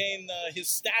title, regain his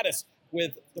status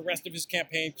with the rest of his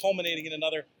campaign, culminating in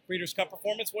another Breeders' Cup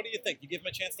performance. What do you think? You give him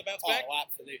a chance to bounce back? Oh,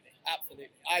 absolutely,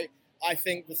 absolutely. I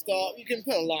think the start, you can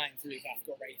put a line through his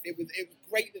Ascot race. It was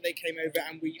great that they came over,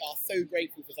 and we are so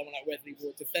grateful for someone like Wesley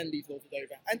Ward to send these horses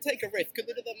over and take a risk, because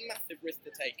it is a massive risk to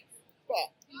take.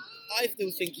 But I still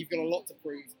think he's got a lot to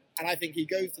prove, and I think he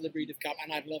goes to the Breeders' Cup,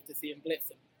 and I'd love to see him blitz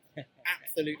him.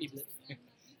 Absolutely blitz him.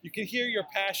 You can hear your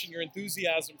passion, your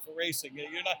enthusiasm for racing.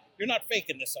 You're not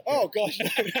faking this up here. Oh gosh,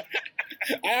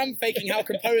 I am faking how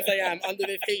composed I am under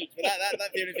this heat. But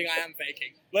that's the only thing I am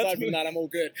faking. Aside from that, I'm all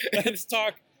good. Let's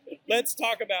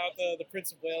talk about the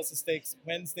Prince of Wales Stakes,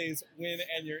 Wednesday's win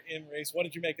and your in race. What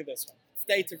did you make of this one?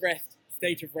 State of rest,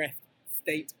 state of rest,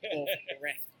 state of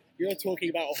rest. You're talking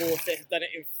about a horse that has done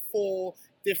it in 4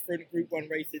 different Group 1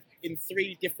 races in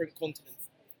 3 different continents.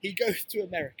 He goes to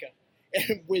America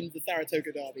and wins the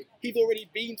Saratoga Derby. He's already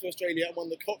been to Australia and won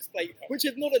the Cox Plate, which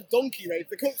is not a donkey race.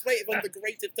 The Cox Plate is one of the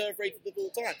greatest turf races of all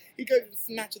time. He goes and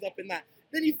smashes up in that.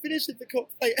 Then he finishes the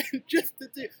Cox Plate, and just to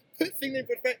put things in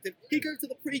perspective, he goes to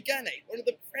the Prix Gannet, one of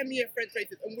the premier French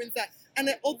races, and wins that. And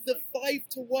at odds of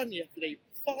 5-1 yesterday.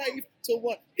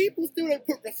 5-1. People still don't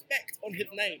put respect on his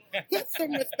name. Put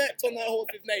some respect on that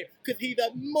horse's name, because he's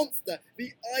a monster.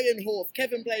 The Iron Horse,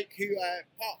 Kevin Blake, who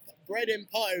bred him,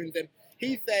 part owns him,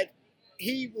 he said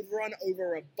he would run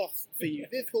over a bus for you.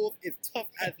 This horse is tough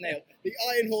as nails. The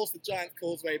Iron Horse, the Giant's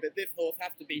Causeway, but this horse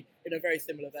has to be in a very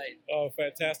similar vein. Oh,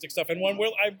 fantastic stuff. And one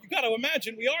you got to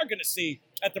imagine we are going to see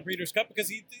at the Breeders' Cup, because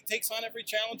he takes on every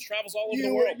challenge, travels all over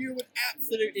the world. You would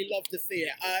absolutely love to see it.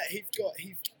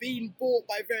 He's been bought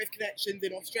by various connections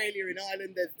in Australia, in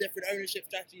Ireland. There's different ownership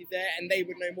strategies there, and they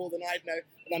would know more than I'd know.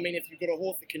 But I mean, if you've got a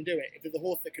horse that can do it, if there's a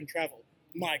horse that can travel,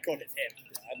 my God, it's him.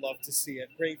 I'd love to see it.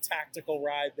 Great tactical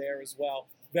ride there as well.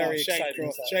 Very exciting.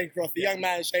 Shane Cross, the young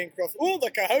man Shane Cross. Oh, the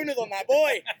cojones on that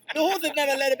boy. The horse has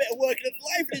never led a bit of work in his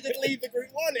life, and he just leaves the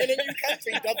Group 1 in a new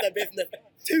country. He does their business.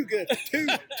 Too good.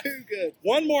 Too good.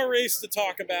 One more race to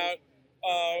talk about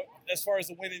as far as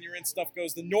the win and your in stuff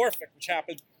goes. The Norfolk, which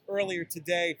happened earlier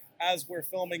today as we're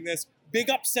filming this. Big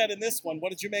upset in this one. What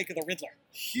did you make of the Riddler?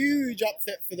 Huge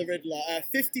upset for the Riddler.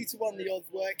 50-1 the odds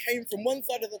were. Came from one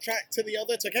side of the track to the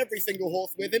other. Took every single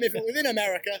horse with him. If it was in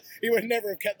America, he would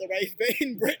never have kept the race. But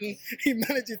in Britain, he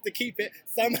manages to keep it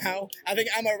somehow. I think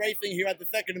Ammo Racing, who had the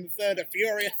second and the third, are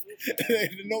furious. They're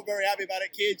not very happy about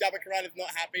it. Kia Jabba is not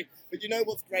happy. But you know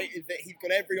what's great is that he's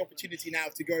got every opportunity now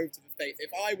to go over to the States.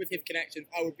 If I was his connections,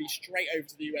 I would be straight over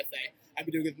to the USA and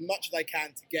be doing as much as I can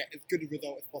to get as good a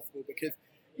result as possible, because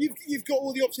you've got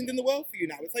all the options in the world for you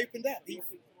now. It's opened up. He's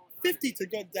 50 to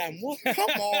goddamn what? Come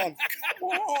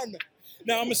on.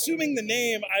 Now, I'm assuming the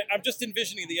name, I'm just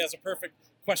envisioning that he has a perfect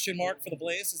question mark for the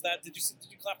Blaze. Is that, did you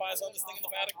clap eyes on this thing in the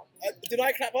paddock? Did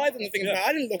I clap eyes on the thing in the paddock?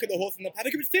 I didn't look at the horse in the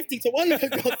paddock. It was 50-1, for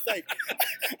God's sake.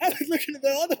 I was looking at the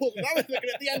other horses. I was looking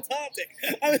at the Antarctic.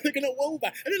 I was looking at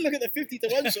Woolback. I didn't look at the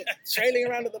 50-1 shot trailing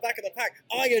around at the back of the pack.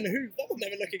 Iron Hoof. I was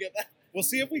never looking at that. We'll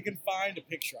see if we can find a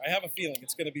picture. I have a feeling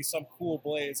it's going to be some cool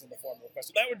Blaze in the form of a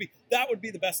question. That would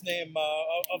be the best name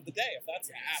of the day, if that's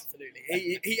the case.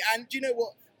 Absolutely. He and do you know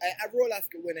what? A Royal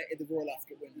Ascot winner is a Royal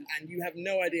Ascot winner, and you have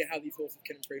no idea how these horses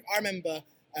can improve. I remember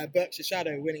Berkshire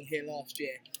Shadow winning here last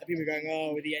year, and people going,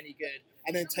 "Oh, is he any good?"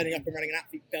 And then turning up and running an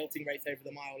absolute belting race over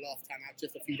the mile last time out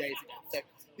just a few days ago. So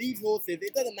these horses,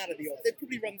 it doesn't matter the odds. They've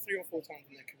probably run 3 or 4 times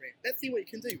in their career. Let's see what you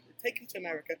can do. Take them to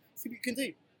America, see what you can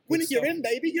do. When you're in,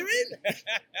 baby, you're in.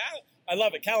 I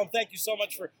love it. Callum, thank you so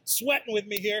much for sweating with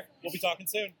me here. We'll be talking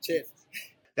soon. Cheers.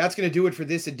 That's going to do it for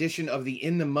this edition of the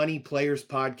In the Money Players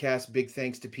podcast. Big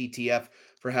thanks to PTF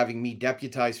for having me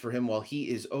deputize for him while he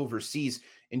is overseas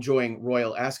enjoying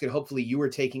Royal Ascot. Hopefully you are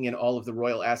taking in all of the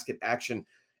Royal Ascot action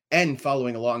and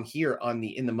following along here on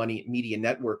the In the Money Media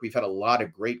Network. We've had a lot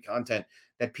of great content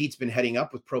that Pete's been heading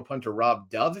up with pro punter Rob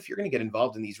Dove. If you're going to get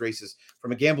involved in these races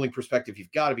from a gambling perspective,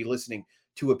 you've got to be listening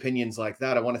to opinions like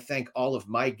that. I want to thank all of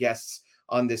my guests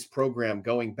on this program,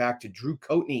 going back to Drew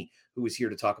Coatney, who was here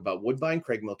to talk about Woodbine,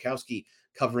 Craig Milkowski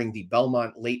covering the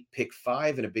Belmont Late Pick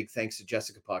 5, and a big thanks to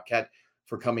Jessica Paquette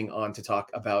for coming on to talk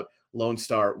about Lone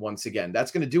Star once again.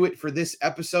 That's going to do it for this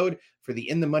episode for the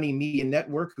In the Money Media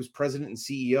Network, whose president and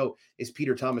CEO is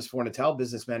Peter Thomas Fornatel.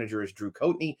 Business manager is Drew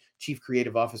Coatney. Chief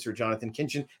Creative Officer Jonathan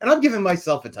Kinchin. And I'm giving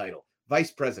myself a title,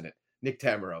 Vice President Nick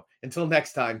Tamaro. Until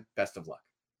next time, best of luck.